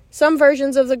 Some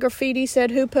versions of the graffiti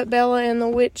said, "Who put Bella in the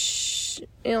witch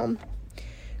elm?"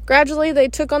 Gradually, they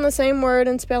took on the same word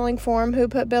and spelling form, "Who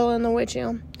put Bella in the witch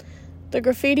elm?" The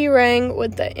graffiti rang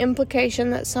with the implication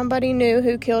that somebody knew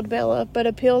who killed Bella, but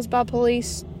appeals by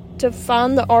police to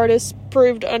find the artist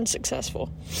proved unsuccessful.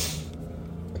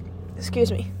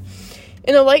 Excuse me.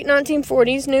 In the late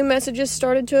 1940s, new messages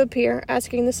started to appear,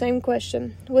 asking the same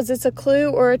question. Was this a clue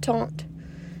or a taunt?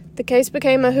 The case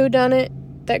became a whodunit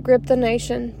that gripped the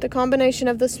nation. The combination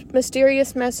of the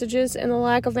mysterious messages and the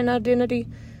lack of an identity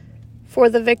for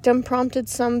the victim prompted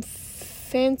some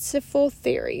fanciful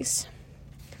theories.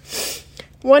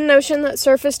 One notion that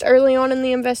surfaced early on in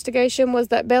the investigation was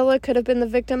that Bella could have been the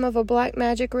victim of a black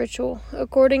magic ritual.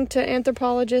 According to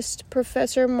anthropologist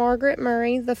Professor Margaret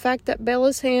Murray, the fact that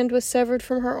Bella's hand was severed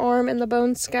from her arm and the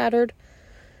bones scattered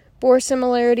bore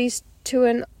similarities to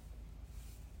an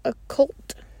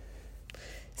occult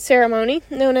ceremony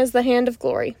known as the Hand of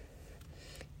Glory.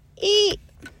 Eat!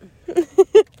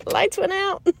 Lights went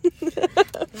out.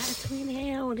 Lights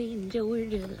went out in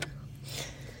Georgia.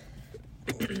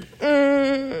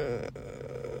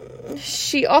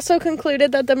 She also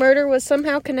concluded that the murder was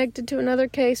somehow connected to another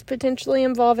case potentially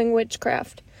involving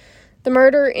witchcraft. The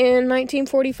murder in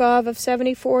 1945 of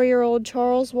 74-year-old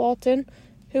Charles Walton,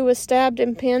 who was stabbed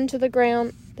and pinned to the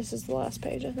ground. This is the last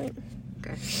page, I think.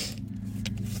 Okay.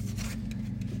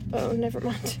 Oh, never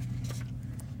mind.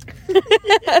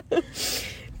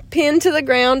 Pinned to the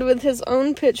ground with his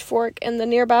own pitchfork in the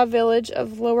nearby village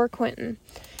of Lower Quinton.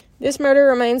 This murder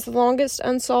remains the longest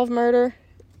unsolved murder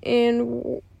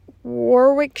in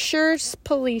Warwickshire's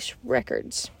police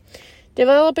records.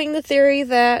 Developing the theory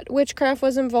that witchcraft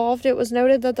was involved, it was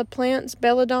noted that the plants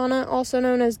belladonna, also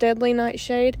known as deadly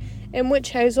nightshade, and witch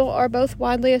hazel are both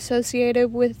widely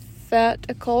associated with that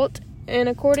occult, and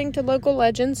according to local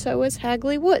legend, so is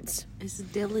Hagley Woods. Is the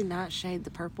deadly nightshade the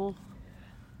purple?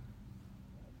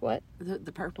 What?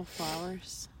 The purple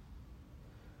flowers?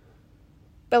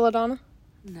 Belladonna?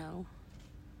 No.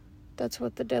 That's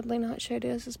what the deadly nightshade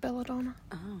is belladonna.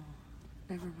 Oh,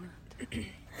 never mind.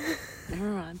 Never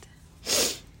mind.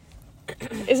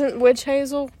 Isn't witch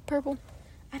hazel purple?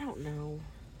 I don't know.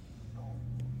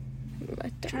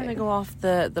 I'm Trying to go off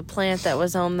the plant that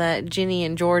was on that Jenny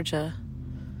in Georgia.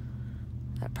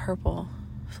 That purple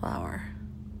flower.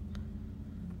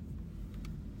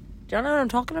 Do y'all know what I'm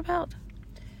talking about?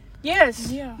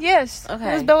 Yes. Yeah. Yes. Okay.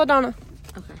 It was belladonna.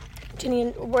 Okay.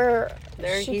 Jenny, where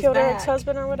There, she he's killed her back.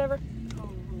 ex-husband or whatever.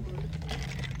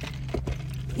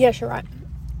 Yes, you're right.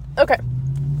 Okay.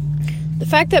 The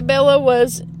fact that Bella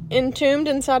was entombed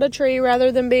inside a tree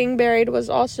rather than being buried was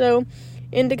also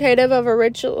indicative of a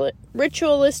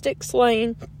ritualistic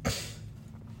slaying.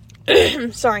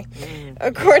 Sorry.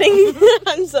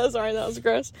 I'm so sorry, that was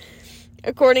gross.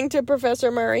 According to Professor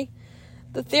Murray,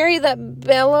 the theory that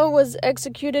Bella was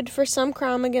executed for some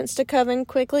crime against a coven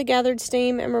quickly gathered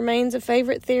steam and remains a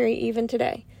favorite theory even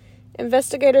today.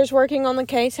 Investigators working on the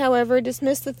case, however,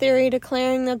 dismissed the theory,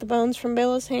 declaring that the bones from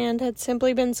Bella's hand had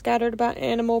simply been scattered by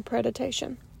animal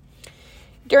predation.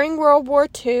 During World War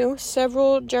II,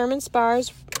 several German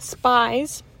spies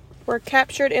were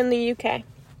captured in the UK.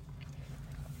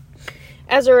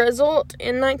 As a result,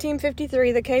 in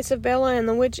 1953, the case of Bella and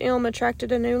the witch elm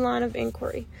attracted a new line of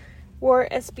inquiry: war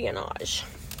espionage.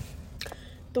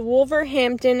 The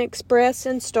Wolverhampton Express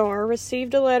and Star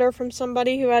received a letter from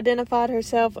somebody who identified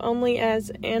herself only as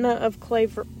Anna of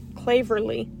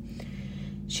Claverley.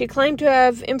 She claimed to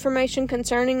have information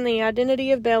concerning the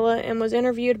identity of Bella and was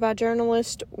interviewed by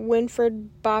journalist Wilfred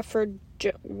Byford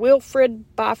Jones.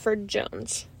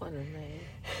 What a name.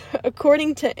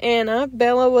 According to Anna,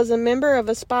 Bella was a member of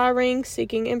a spy ring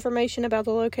seeking information about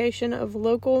the location of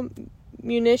local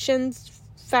munitions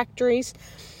factories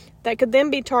that could then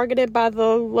be targeted by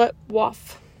the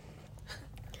Luftwaffe.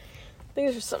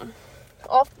 These are some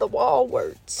off-the-wall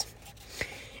words.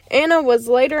 Anna was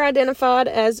later identified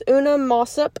as Una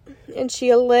Mossop, and she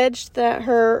alleged that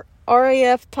her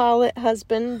RAF pilot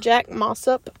husband, Jack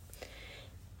Mossop...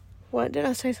 What, did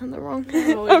I say something wrong?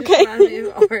 No,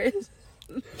 okay.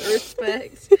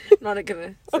 Respect. I'm not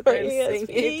gonna sit there and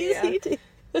sing it.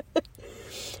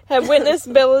 Had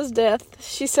witnessed Bella's death.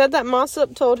 She said that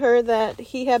Mossop told her that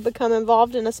he had become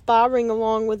involved in a spy ring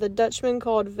along with a Dutchman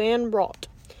called Van Rot.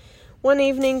 One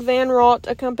evening, Van Rot,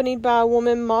 accompanied by a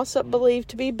woman Mossop believed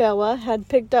to be Bella, had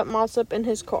picked up Mossop in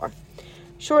his car.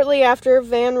 Shortly after,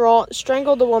 Van Rot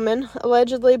strangled the woman,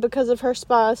 allegedly because of her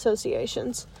spy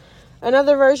associations.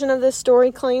 Another version of this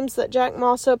story claims that Jack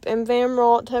Mossop and Van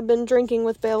Rot had been drinking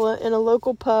with Bella in a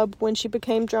local pub when she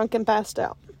became drunk and passed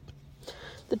out.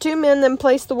 The two men then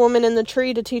placed the woman in the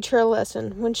tree to teach her a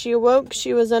lesson. When she awoke,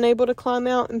 she was unable to climb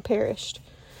out and perished.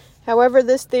 However,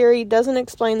 this theory doesn't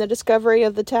explain the discovery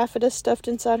of the taffeta stuffed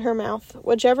inside her mouth.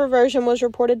 Whichever version was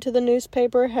reported to the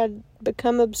newspaper had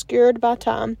become obscured by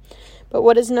time, but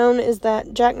what is known is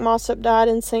that Jack Mossop died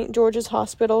in St. George's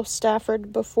Hospital,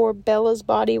 Stafford, before Bella's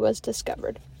body was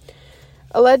discovered.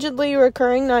 Allegedly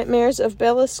recurring nightmares of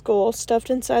Bella's skull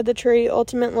stuffed inside the tree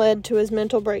ultimately led to his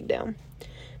mental breakdown.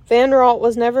 Van Rot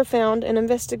was never found, and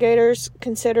investigators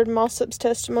considered Mossop's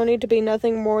testimony to be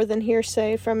nothing more than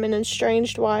hearsay from an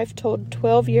estranged wife told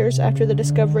 12 years after the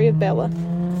discovery of Bella.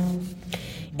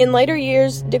 In later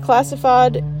years,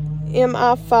 declassified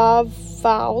MI5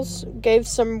 files gave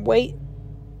some weight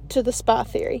to the spy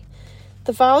theory.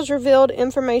 The files revealed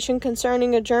information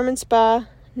concerning a German spy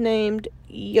named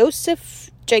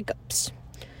Joseph Jacobs,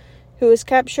 who was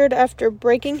captured after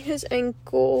breaking his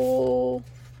ankle...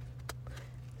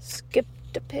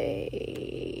 Skipped a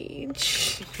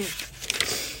page.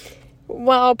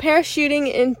 While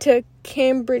parachuting into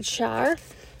Cambridgeshire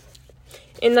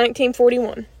in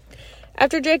 1941.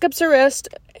 After Jacob's arrest,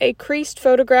 a creased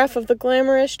photograph of the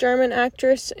glamorous German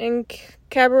actress and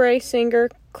cabaret singer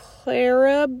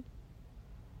Clara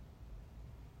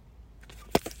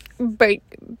B.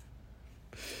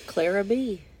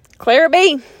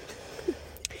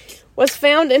 was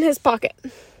found in his pocket.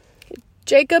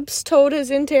 Jacobs told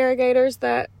his interrogators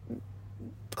that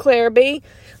Clara B.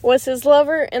 was his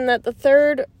lover and that the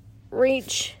Third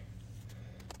Reich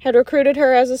had recruited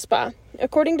her as a spy.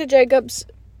 According to Jacobs,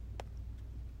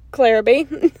 Clara B.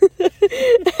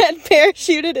 had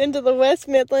parachuted into the West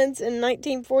Midlands in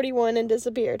 1941 and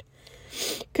disappeared.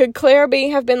 Could Clara B.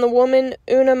 have been the woman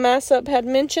Una Mossop had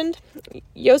mentioned?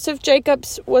 Joseph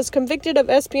Jacobs was convicted of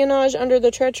espionage under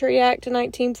the Treachery Act in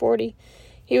 1940.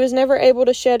 He was never able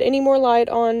to shed any more light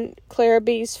on Clara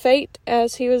B.'s fate,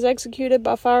 as he was executed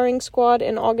by firing squad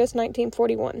in August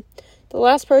 1941, the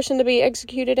last person to be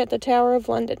executed at the Tower of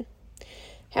London.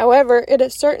 However, it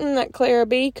is certain that Clara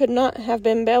B. could not have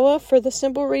been Bella for the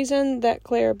simple reason that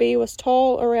Clara B. was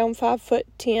tall, around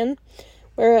 5'10",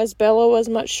 whereas Bella was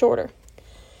much shorter.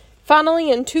 Finally,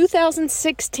 in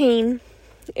 2016,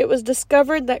 it was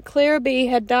discovered that Clara B.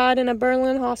 had died in a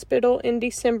Berlin hospital in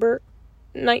December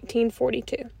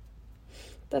 1942.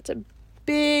 That's a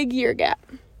big year gap.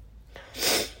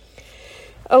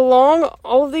 Along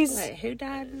all of these... Wait, who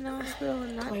died in the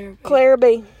hospital? Clara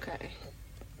B. Okay.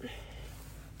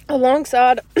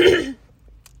 Alongside...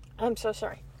 I'm so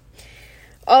sorry.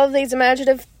 All of these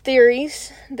imaginative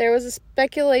theories, there was a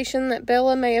speculation that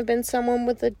Bella may have been someone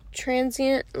with a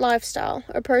transient lifestyle,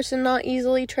 a person not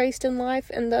easily traced in life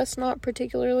and thus not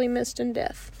particularly missed in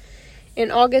death. In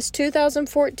August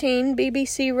 2014,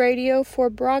 BBC Radio 4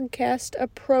 broadcast a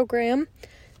program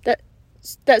that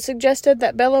suggested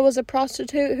that Bella was a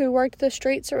prostitute who worked the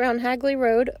streets around Hagley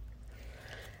Road.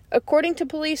 According to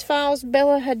police files,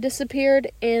 Bella had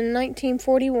disappeared in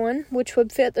 1941, which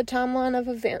would fit the timeline of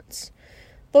events.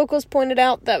 Locals pointed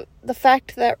out that the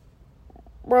fact that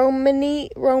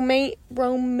Romanians,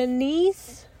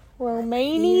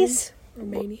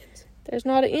 there's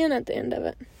not an N at the end of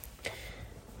it.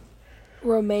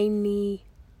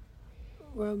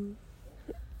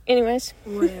 Anyways.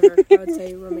 Whatever. I would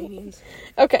say Romanians.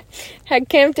 Okay. Had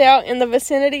camped out in the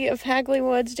vicinity of Hagley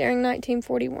Woods during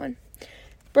 1941.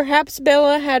 Perhaps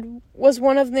Bella was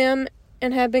one of them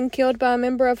and had been killed by a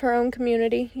member of her own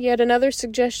community. Yet another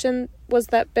suggestion was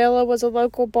that Bella was a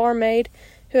local barmaid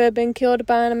who had been killed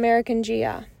by an American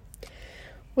GI.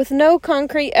 With no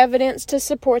concrete evidence to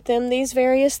support them, these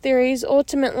various theories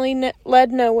ultimately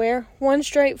led nowhere. One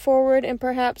straightforward and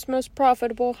perhaps most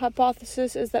profitable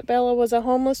hypothesis is that Bella was a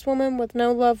homeless woman with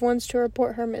no loved ones to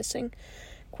report her missing.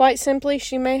 Quite simply,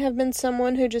 she may have been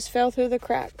someone who just fell through the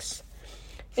cracks.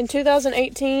 In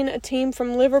 2018, a team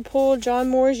from Liverpool John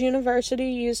Moores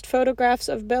University used photographs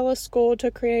of Bella's skull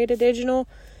to create a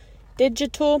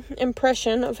digital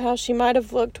impression of how she might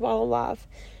have looked while alive.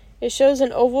 It shows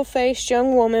an oval-faced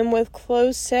young woman with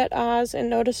closed-set eyes and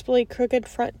noticeably crooked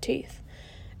front teeth.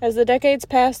 As the decades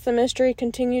passed, the mystery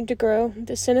continued to grow.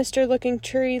 The sinister-looking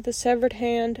tree, the severed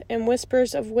hand, and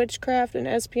whispers of witchcraft and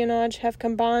espionage have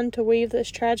combined to weave this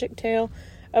tragic tale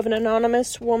of an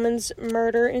anonymous woman's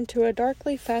murder into a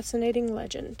darkly fascinating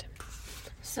legend.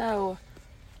 So,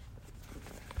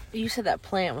 you said that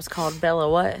plant was called Bella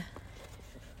what?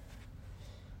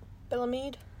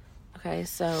 Bellamide? Okay,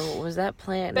 so was that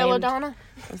plant Belladonna?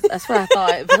 named... That's what I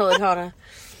thought, Belladonna.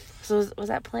 So was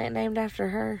that plant named after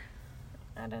her?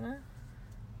 I don't know.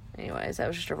 Anyways, that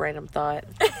was just a random thought.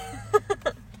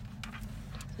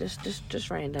 just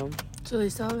random. So they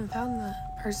still haven't found the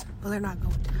person. Well, they're not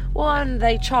going to. Well, and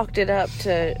they chalked it up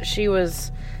to she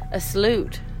was a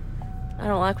salute. I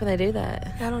don't like when they do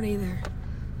that. I don't either.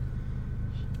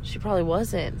 She probably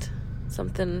wasn't.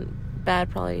 Something bad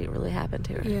probably really happened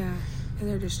to her. Yeah, and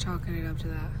they're just chalking it up to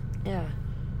that. Yeah.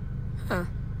 Huh.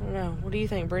 I don't know. What do you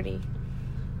think, Brittany?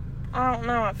 I don't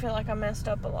know. I feel like I messed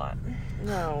up a lot.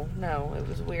 No. It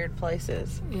was weird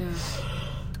places. Yeah.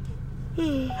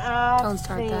 Don't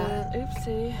start that.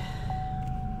 Oopsie.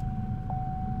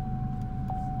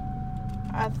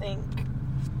 I think.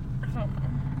 I don't know.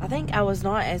 I think I was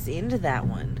not as into that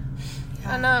one.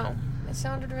 I know. It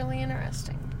sounded really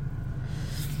interesting.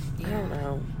 I don't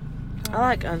know. I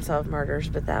like unsolved murders,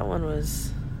 but that one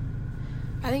was...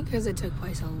 I think because it took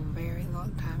place a very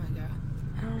long time ago.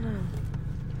 I don't know.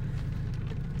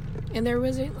 And there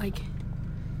wasn't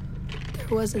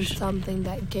something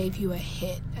that gave you a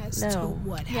hint as to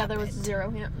what happened. Yeah, there was 0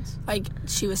 hints. Like,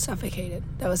 she was suffocated.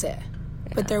 That was it.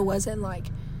 Yeah. But there wasn't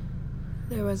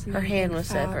her hand was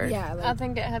severed. Yeah. I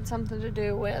think it had something to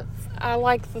do with... I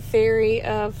like the theory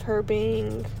of her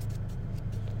being...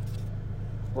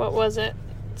 What was it?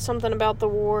 Something about the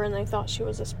war and they thought she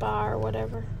was a spy or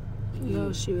whatever.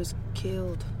 No, she was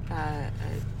killed.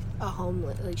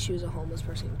 She was a homeless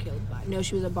person killed by... No,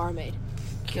 she was a barmaid.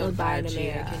 Killed by an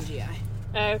American GI.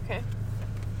 Okay.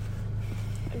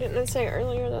 Didn't they say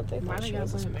earlier that they Why thought they she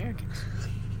gotta was a blame spy? Americans?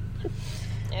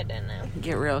 I didn't know.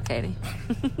 Get real, Katie.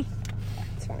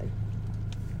 It's fine.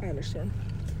 I understand.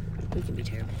 We can be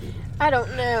terrible people. I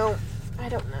don't know.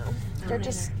 There either.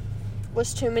 just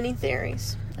was too many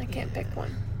theories. I can't pick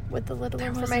one with the little There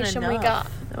information wasn't we got.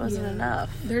 enough. There wasn't enough.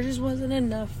 There just wasn't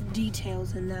enough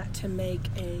details in that to make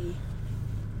a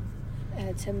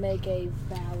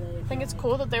valid... I think it's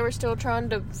cool that they were still trying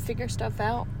to figure stuff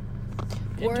out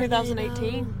in Were they,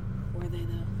 2018. though? Were they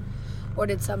though? Or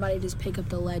did somebody just pick up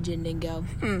the legend and go,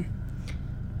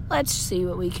 let's see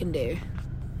what we can do?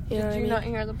 You know what I Did you mean? not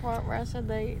hear the part where I said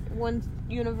one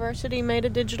university made a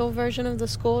digital version of the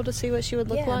school to see what she would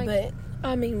look like? But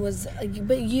I mean,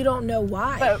 but you don't know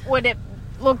why. But would it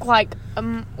look like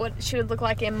what she would look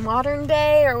like in modern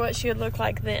day, or what she would look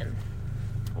like then?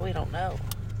 We don't know.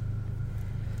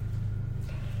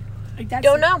 Like, that's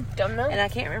Don't know. And I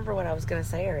can't remember what I was going to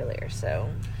say earlier, so...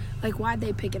 Like, why'd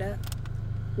they pick it up?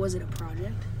 Was it a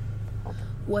project?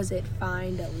 Was it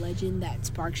find a legend that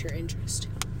sparks your interest?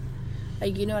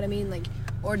 Like, you know what I mean? Like,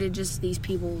 or did just these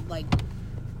people, like,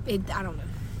 it, I don't know.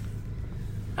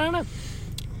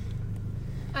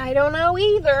 I don't know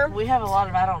either. We have a lot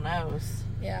of I don't knows.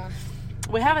 Yeah.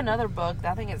 We have another book.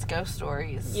 I think it's Ghost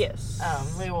Stories. Yes.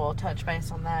 We will touch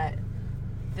base on that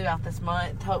throughout this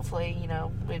month. Hopefully,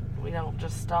 we don't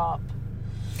just stop.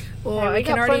 Well, Hey, we I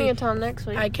can got plenty already, of time next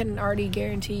week. I can already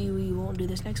guarantee you we won't do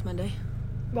this next Monday.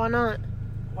 Why not?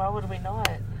 Why would we not?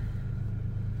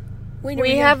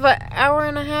 We have an hour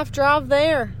and a half drive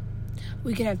there.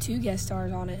 We could have 2 guest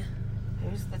stars on it.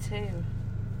 Who's the 2?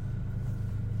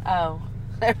 Oh,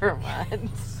 never mind.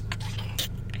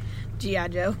 G.I.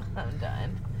 Joe. I'm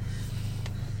done.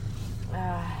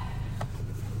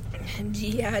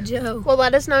 G.I. Joe. Well,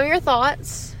 let us know your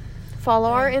thoughts. Follow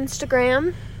our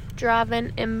Instagram,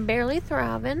 Driving and Barely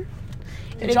Thriving.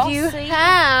 And if y'all you see-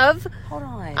 have... Hold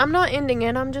on. I'm not ending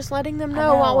it. I'm just letting them I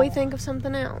know while we know. think of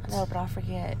something else. No, but I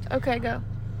forget. Okay, go.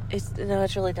 It's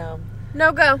really dumb.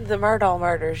 No, go. The Murdahl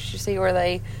murders. You see where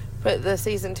they put the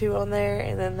season 2 on there,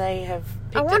 and then they have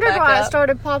picked I wondered it back why up. it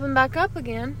started popping back up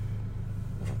again.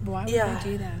 Why would Yeah.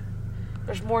 they do that?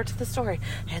 There's more to the story,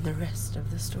 and the rest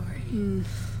of the story. And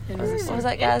What was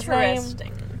that guy's name?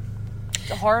 Interesting.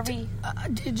 Harvey.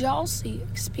 Did y'all see,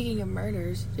 speaking of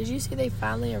murders, did you see they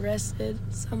finally arrested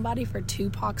somebody for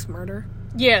Tupac's murder?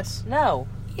 Yes. No.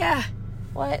 Yeah.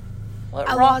 What? What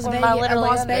A rock Las was Vegas, I a literally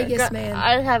Las under? Vegas man.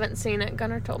 I haven't seen it.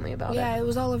 Gunnar told me about Yeah, it. it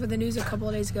was all over the news a couple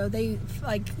of days ago. They,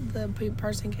 like, the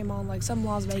person came on, like, some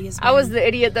Las Vegas man. I was the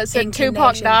idiot that said In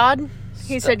Tupac connection. died.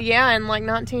 He said, yeah, in like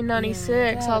 1996. Get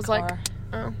I out was of like, the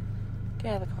car. oh,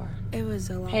 Get out of the car. It was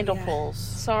a lot. Handle yeah. pulls.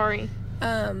 sorry.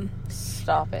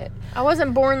 Stop it. I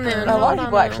wasn't born then. A How lot would of I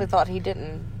people know? actually thought he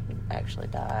didn't actually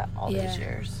die all Yeah. these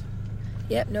years.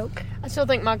 Yep, nope. I still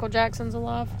think Michael Jackson's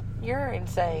alive. You're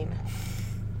insane.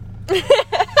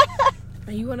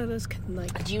 Are you one of those,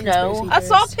 like, Do you know- conspiracy I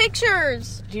saw theorists?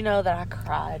 pictures. Do you know that I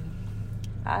cried?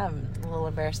 I'm a little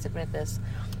embarrassed to admit this.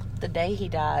 The day he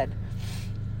died,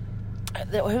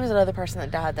 who was another person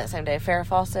that died that same day? Farrah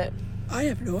Fawcett? I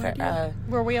have no idea.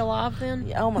 Were we alive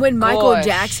then? Oh my When Michael gosh.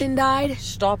 Jackson died?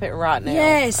 Stop it right now.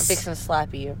 Yes. I'm fixing to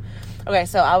slap you. Okay,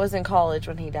 so I was in college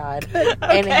when he died.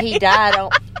 And he died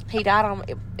on,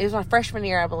 it was my freshman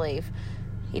year, I believe.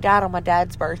 He died on my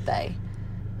dad's birthday.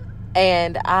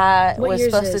 And I What was year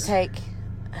is supposed this? to take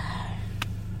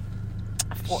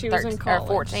She was in college.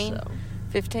 14, so.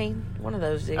 15, one of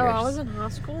those years. Oh, I was in high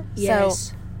school?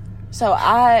 Yes. So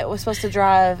I was supposed to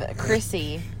drive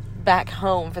Chrissy back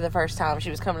home for the first time. She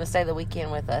was coming to stay the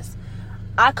weekend with us.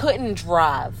 I couldn't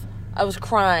drive. I was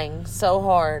crying so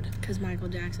hard. Because Michael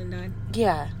Jackson died.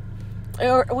 Yeah.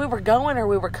 Or we were going or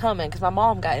we were coming because my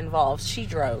mom got involved. She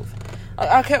drove.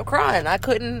 I kept crying. I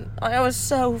couldn't. I was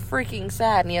so freaking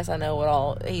sad. And yes, I know what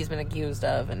all he's been accused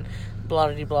of and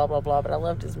blah, blah, blah, blah, blah. But I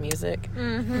loved his music.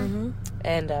 Mm-hmm.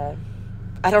 And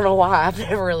I don't know why I've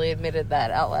never really admitted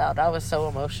that out loud. I was so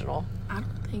emotional. I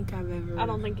don't think I've ever... I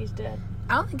don't think he's dead.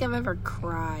 I don't think I've ever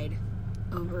cried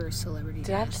over a celebrity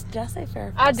Did I death. say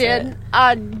Farrah I Fawcett? did.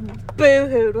 I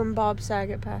boo-hooed when Bob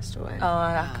Saget passed away. Oh,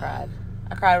 I cried.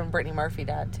 I cried when Brittany Murphy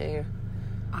died too.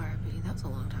 R.I.P. That was a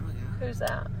long time ago. Who's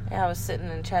that? Yeah, I was sitting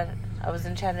in I was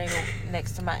in Chattanooga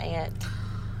next to my aunt.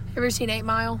 Ever seen 8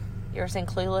 Mile? You ever seen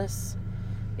Clueless?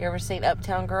 You ever seen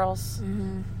Uptown Girls?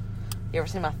 Mm-hmm. You ever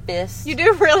seen my fist? You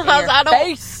do realize your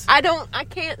face. I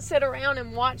can't sit around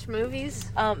and watch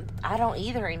movies. I don't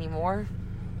either anymore.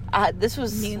 This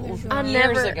was Neither do I years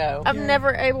never, ago. I'm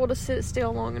never able to sit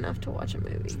still long enough to watch a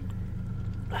movie.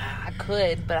 I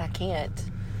could, but I can't.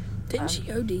 Didn't she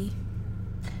OD?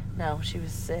 No, she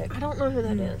was sick. I don't know who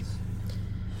that is.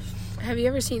 Have you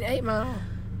ever seen 8 Mile?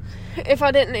 If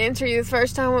I didn't answer you the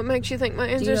first time, what makes you think my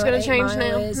answer you is know going what to 8 change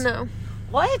Mile now? is? No.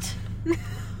 What?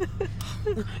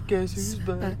 Guess who's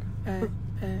back?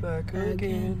 Back again.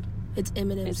 again. It's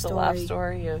Eminem's It's the story. life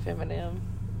story of Eminem.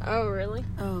 Oh, really?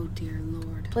 Oh, dear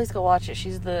Lord. Please go watch it.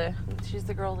 She's the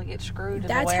girl that gets screwed in the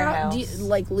That's how, warehouse. do you,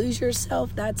 like, Lose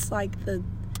Yourself, that's like the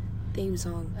theme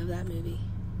song of that movie.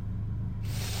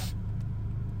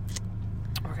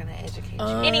 We're gonna educate you.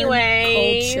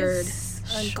 Anyways. Uncultured.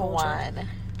 Schwan.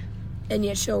 And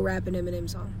yet she'll rap an Eminem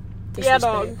song. Yeah,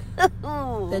 dog.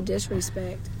 The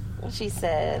disrespect. She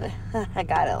said, "I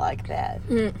got it like that.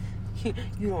 Mm.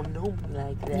 You don't know me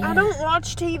like that. I don't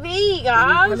watch TV,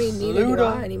 guys. I mean, neither do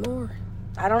Luda. I anymore.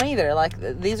 I don't either. Like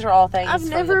these are all things I've from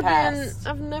never the been. past.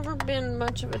 I've never been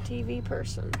much of a TV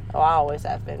person, Oh, I always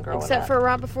have been growing except up. for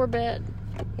right before bed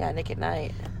Yeah, Nick at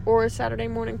Night. or Saturday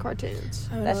morning cartoons.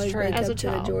 I would That's always true. wake As up a to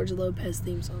the child. George Lopez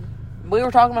theme song. We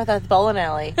were talking about that at the bowling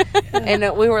alley, and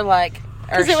we were like,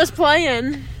 Because it was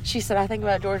playing. She said, "I think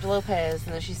about George Lopez,"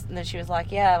 and then she was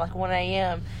like, "Yeah, like 1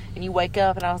 a.m. and you wake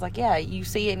up," and I was like, "Yeah, you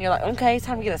see it, and you're like, okay, it's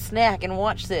time to get a snack and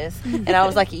watch this," and I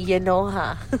was like, "You know,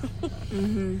 huh?"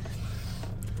 Mm-hmm.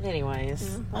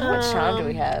 Anyways, how much time do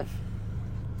we have?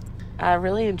 I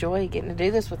really enjoy getting to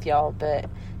do this with y'all, but if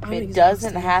I'm it exhausted.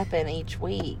 doesn't happen each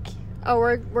week, Oh,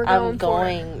 we're going I'm for it.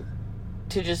 going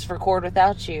to just record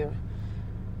without you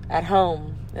at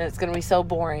home, and it's going to be so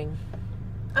boring.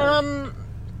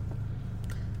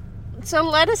 So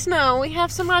let us know. We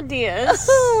have some ideas.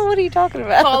 What are you talking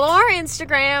about? Follow our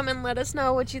Instagram and let us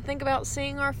know what you think about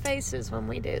seeing our faces when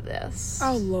we do this.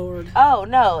 Oh, Lord. Oh,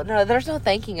 no, there's no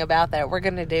thinking about that. We're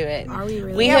going to do it. Are we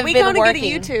really? We yeah, have we been gotta working.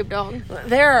 get a YouTube, dog.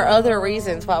 There are other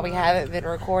reasons why we haven't been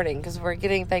recording, because we're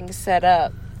getting things set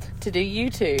up to do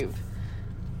YouTube.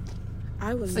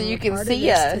 I was So not you a can part see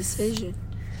of this us. decision.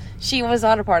 She was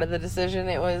not a part of the decision.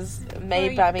 It was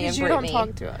made by me and you Brittany. don't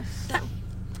talk to us.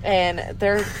 And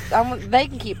they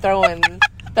can keep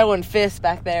throwing fists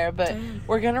back there, but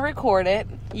we're going to record it.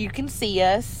 You can see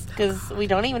us, because we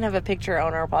don't even have a picture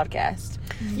on our podcast.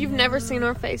 You've never seen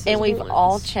our faces. And we've once.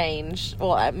 all changed.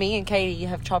 Well, me and Katie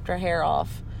have chopped our hair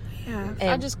off. Yeah. And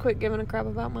I just quit giving a crap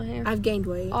about my hair. I've gained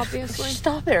weight. Obviously.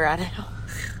 stop it right now.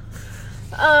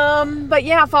 But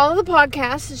yeah, follow the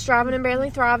podcast. It's Driving and Barely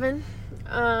Thriving.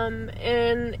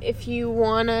 And if you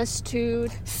want us to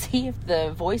see if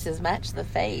the voices match the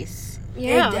face,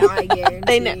 I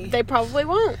guarantee. they probably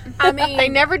won't. I mean, they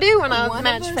never do when I one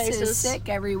match of us faces. is sick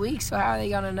every week, so how are they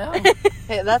gonna know?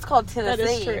 Hey, that's called Tennessee. That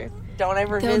is true. Don't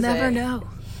ever They'll visit. never know.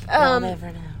 They'll never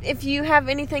know. If you have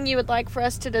anything you would like for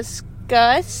us to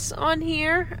discuss on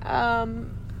here,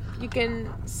 you can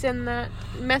send that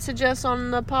message us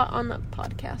on the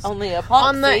podcast. Only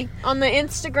epoxy. On the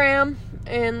Instagram,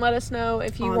 and let us know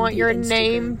if you On want the your Instagram.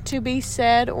 name to be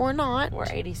said or not. We're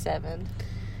 87.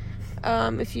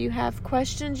 If you have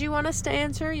questions you want us to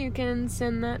answer, you can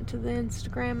send that to the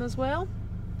Instagram as well.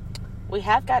 We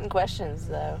have gotten questions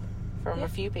though from a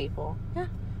few people.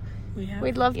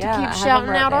 We'd love to Yeah, I keep have them shouting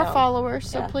right out our now. followers,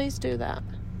 so Yeah. please do that.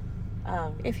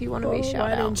 If you want to be Well, shout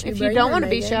why out. didn't you If you bring don't them, want to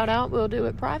be Megan? shout out, we'll do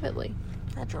it privately.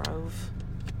 I drove.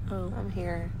 Oh, I'm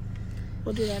here.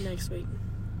 we'll do that next week.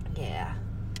 Yeah.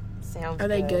 Sounds Are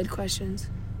they good questions?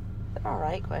 They're all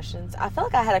right questions. I feel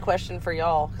like I had a question for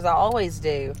y'all because I always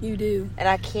do. You do. And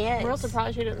I can't. I'm real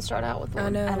surprised you didn't start out with one. I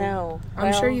know. I know.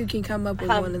 I'm sure Well, you can come up with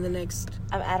one in the next.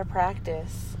 I'm out of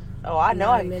practice. Oh, I know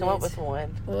I 9 can come up minutes. with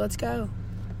one. Well, let's go.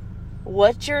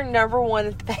 What's your number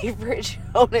one favorite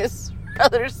Jonas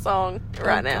Brothers song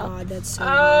right now? God, that's so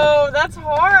hard. Oh, that's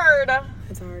hard.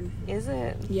 That's hard. Is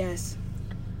it? Yes.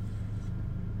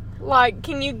 Like,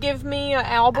 can you give me an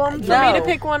album for No. me to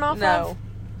pick one off No. of?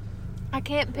 I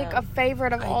can't pick No. a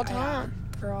favorite of all time.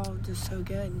 They're all just so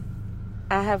good.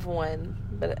 I have one,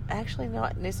 but actually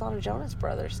not. It's not a Jonas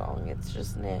Brothers song. It's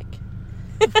just Nick.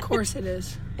 Of course it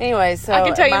is. Anyway, so I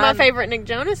can tell you my mine- favorite Nick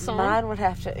Jonas song. Mine would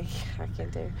have to. I can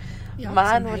do. Y'all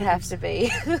Mine some would haters. have to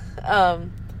be,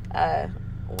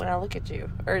 When I Look at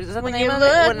You, or is that When the you name of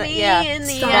look it? me in the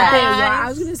Stop eyes. it. Yeah, I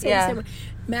was going to say Yeah. the same one.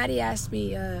 Maddie asked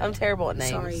me. I'm terrible at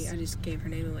names. Sorry, I just gave her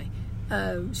name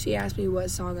away. She asked me what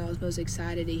song I was most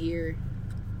excited to hear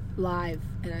live,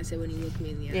 and I said When You Look Me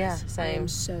in the Eyes. Yeah, I same. am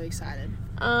so excited.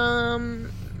 My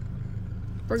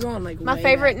We're going like way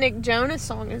favorite back. Nick Jonas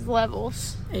song is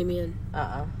Levels. Amen.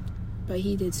 Uh-uh. But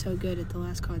he did so good at the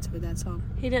last concert with that song.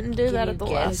 He didn't do Can that you at the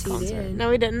guess? last Yes, he concert. did.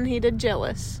 No, he didn't. He did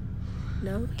Jealous.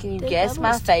 No? Can you Did guess my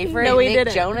Levels too? favorite No, he Nick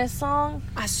didn't. Jonas song?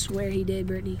 I swear he did,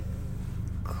 Brittany.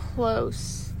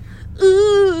 Close.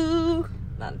 Ooh.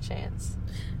 Not a chance.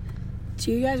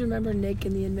 Do you guys remember Nick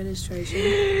in the administration?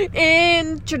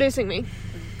 Introducing Me.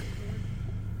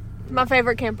 My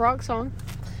favorite Camp Rock song.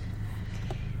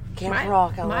 Camp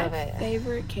Rock, I my love it.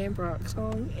 favorite Camp Rock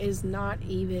song is not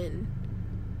even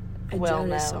a Well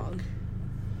Jonas known. song.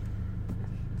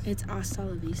 It's Hasta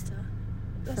La Vista.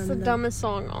 That's From the the- dumbest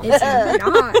song on It's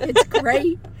not. It's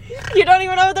great. You don't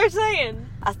even know what they're saying.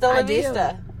 I still I love do.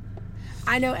 Vista.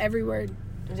 I know every word.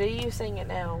 Do you sing it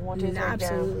now? 1, 2, 3,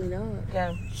 Absolutely not.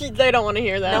 go. They don't want to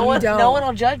hear that. No one, don't. no one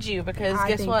will judge you because I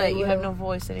guess think what? they You have will. no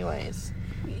voice, anyways.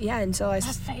 Yeah, until My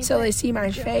favorite so they see my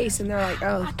Jonas. face and they're like,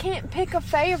 oh, I can't pick a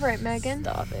favorite, Megan.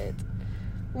 Stop it.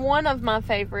 One of my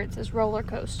favorites is Roller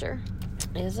Coaster.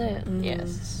 Is it?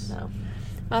 Yes. No.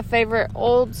 My favorite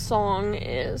old song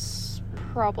is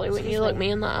probably When You Look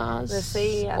Me in the Eyes. The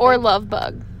Sea, I or think. Love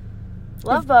Bug.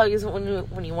 Love Bug is when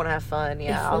you want to have fun. if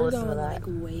Yeah, I'll we're listen going to that.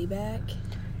 like way back.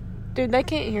 Dude, they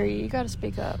can't hear you. You gotta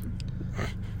speak up.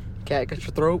 Cat, get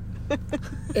your throat.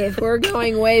 If we're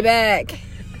going way back,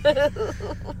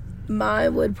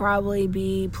 mine would probably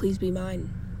be Please Be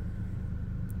Mine.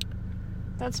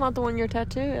 That's not the one your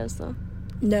tattoo is, though.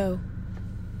 No.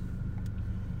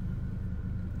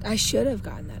 I should have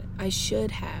gotten that. I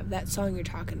should have. That song you're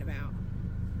talking about.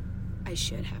 I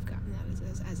should have gotten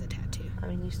that as a tattoo. I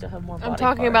mean, you still have more. I'm body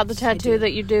talking about the parts. tattoo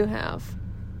that you do have.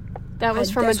 That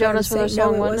was from a That's what I'm Jonas Brothers saying.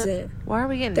 song, No, it wasn't it? wasn't. Why are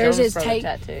we getting There's Jonas his Brothers take.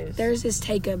 tattoos? There's his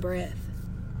Take a Breath.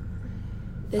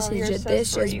 This Oh, is yours just says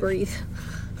this just breathe.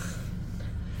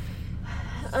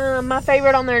 My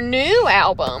favorite on their new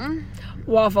album.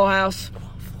 Waffle House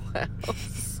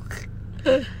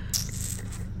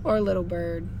or Little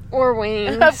Bird. Or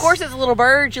Wings. Of course, it's a little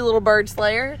bird. You little bird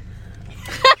slayer.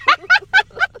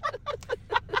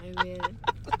 Amen.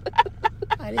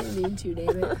 I didn't mean to,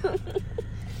 damn it.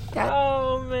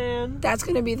 Oh, man. That's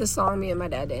gonna be the song me and my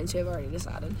dad dance to. I've already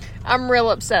decided. I'm real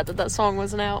upset that song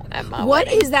wasn't out at my What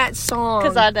wedding. is that song?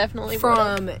 Because I definitely would've.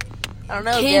 from I don't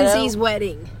know. Kenzie's Ghetto.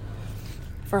 wedding.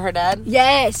 For her dad.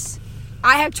 Yes,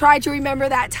 I have tried to remember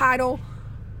that title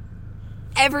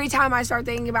every time I start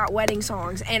thinking about wedding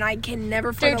songs, and I can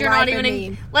never for Dude, the you're life not of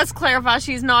even. me. Let's clarify.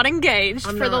 She's not engaged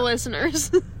I'm for the not.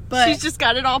 listeners. But- she's just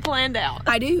got it all planned out.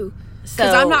 I do, because So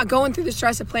I'm not going through the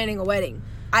stress of planning a wedding.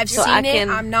 I've So seen I it. can-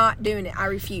 I'm not doing it. I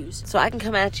refuse. So I can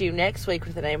come at you next week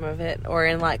with the name of it, or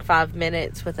in like 5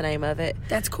 minutes with the name of it.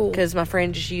 That's cool. Because my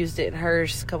friend just used it in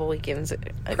hers a couple weekends ago.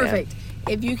 Perfect.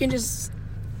 If you can just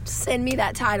send me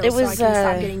that title It so I was, can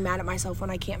stop getting mad at myself when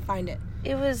I can't find it.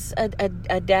 It was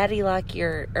a daddy like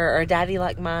your, or a daddy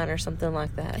like mine, or something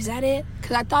like that. Is that it?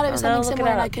 Because I thought it was Oh, no, something look it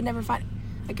similar and up. I could never find it.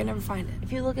 I could never find it.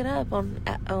 If you look it up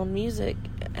on music,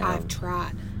 I've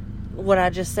tried. what I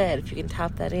just said, if you can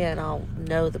type that in, I'll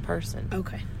know the person.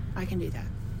 Okay. I can do that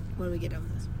when we get done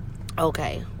with this.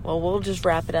 Okay. Well, we'll just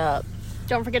wrap it up.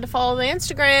 Don't forget to follow the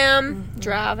Instagram.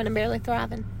 Driving and Barely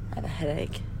Thriving. I have a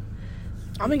headache.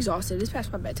 I'm exhausted. It's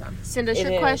past my bedtime. Send us It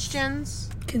your is. questions.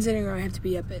 Considering I have to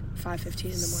be up at 5:15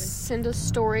 in the morning. Send us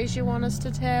stories you want us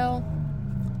to tell.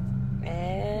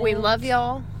 And We love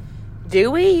y'all.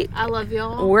 Do we? I love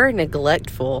y'all. We're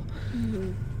neglectful.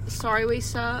 Sorry we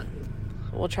suck.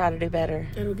 We'll try to do better.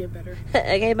 It'll get better.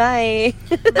 Okay, bye.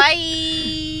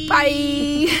 Bye.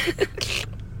 Bye.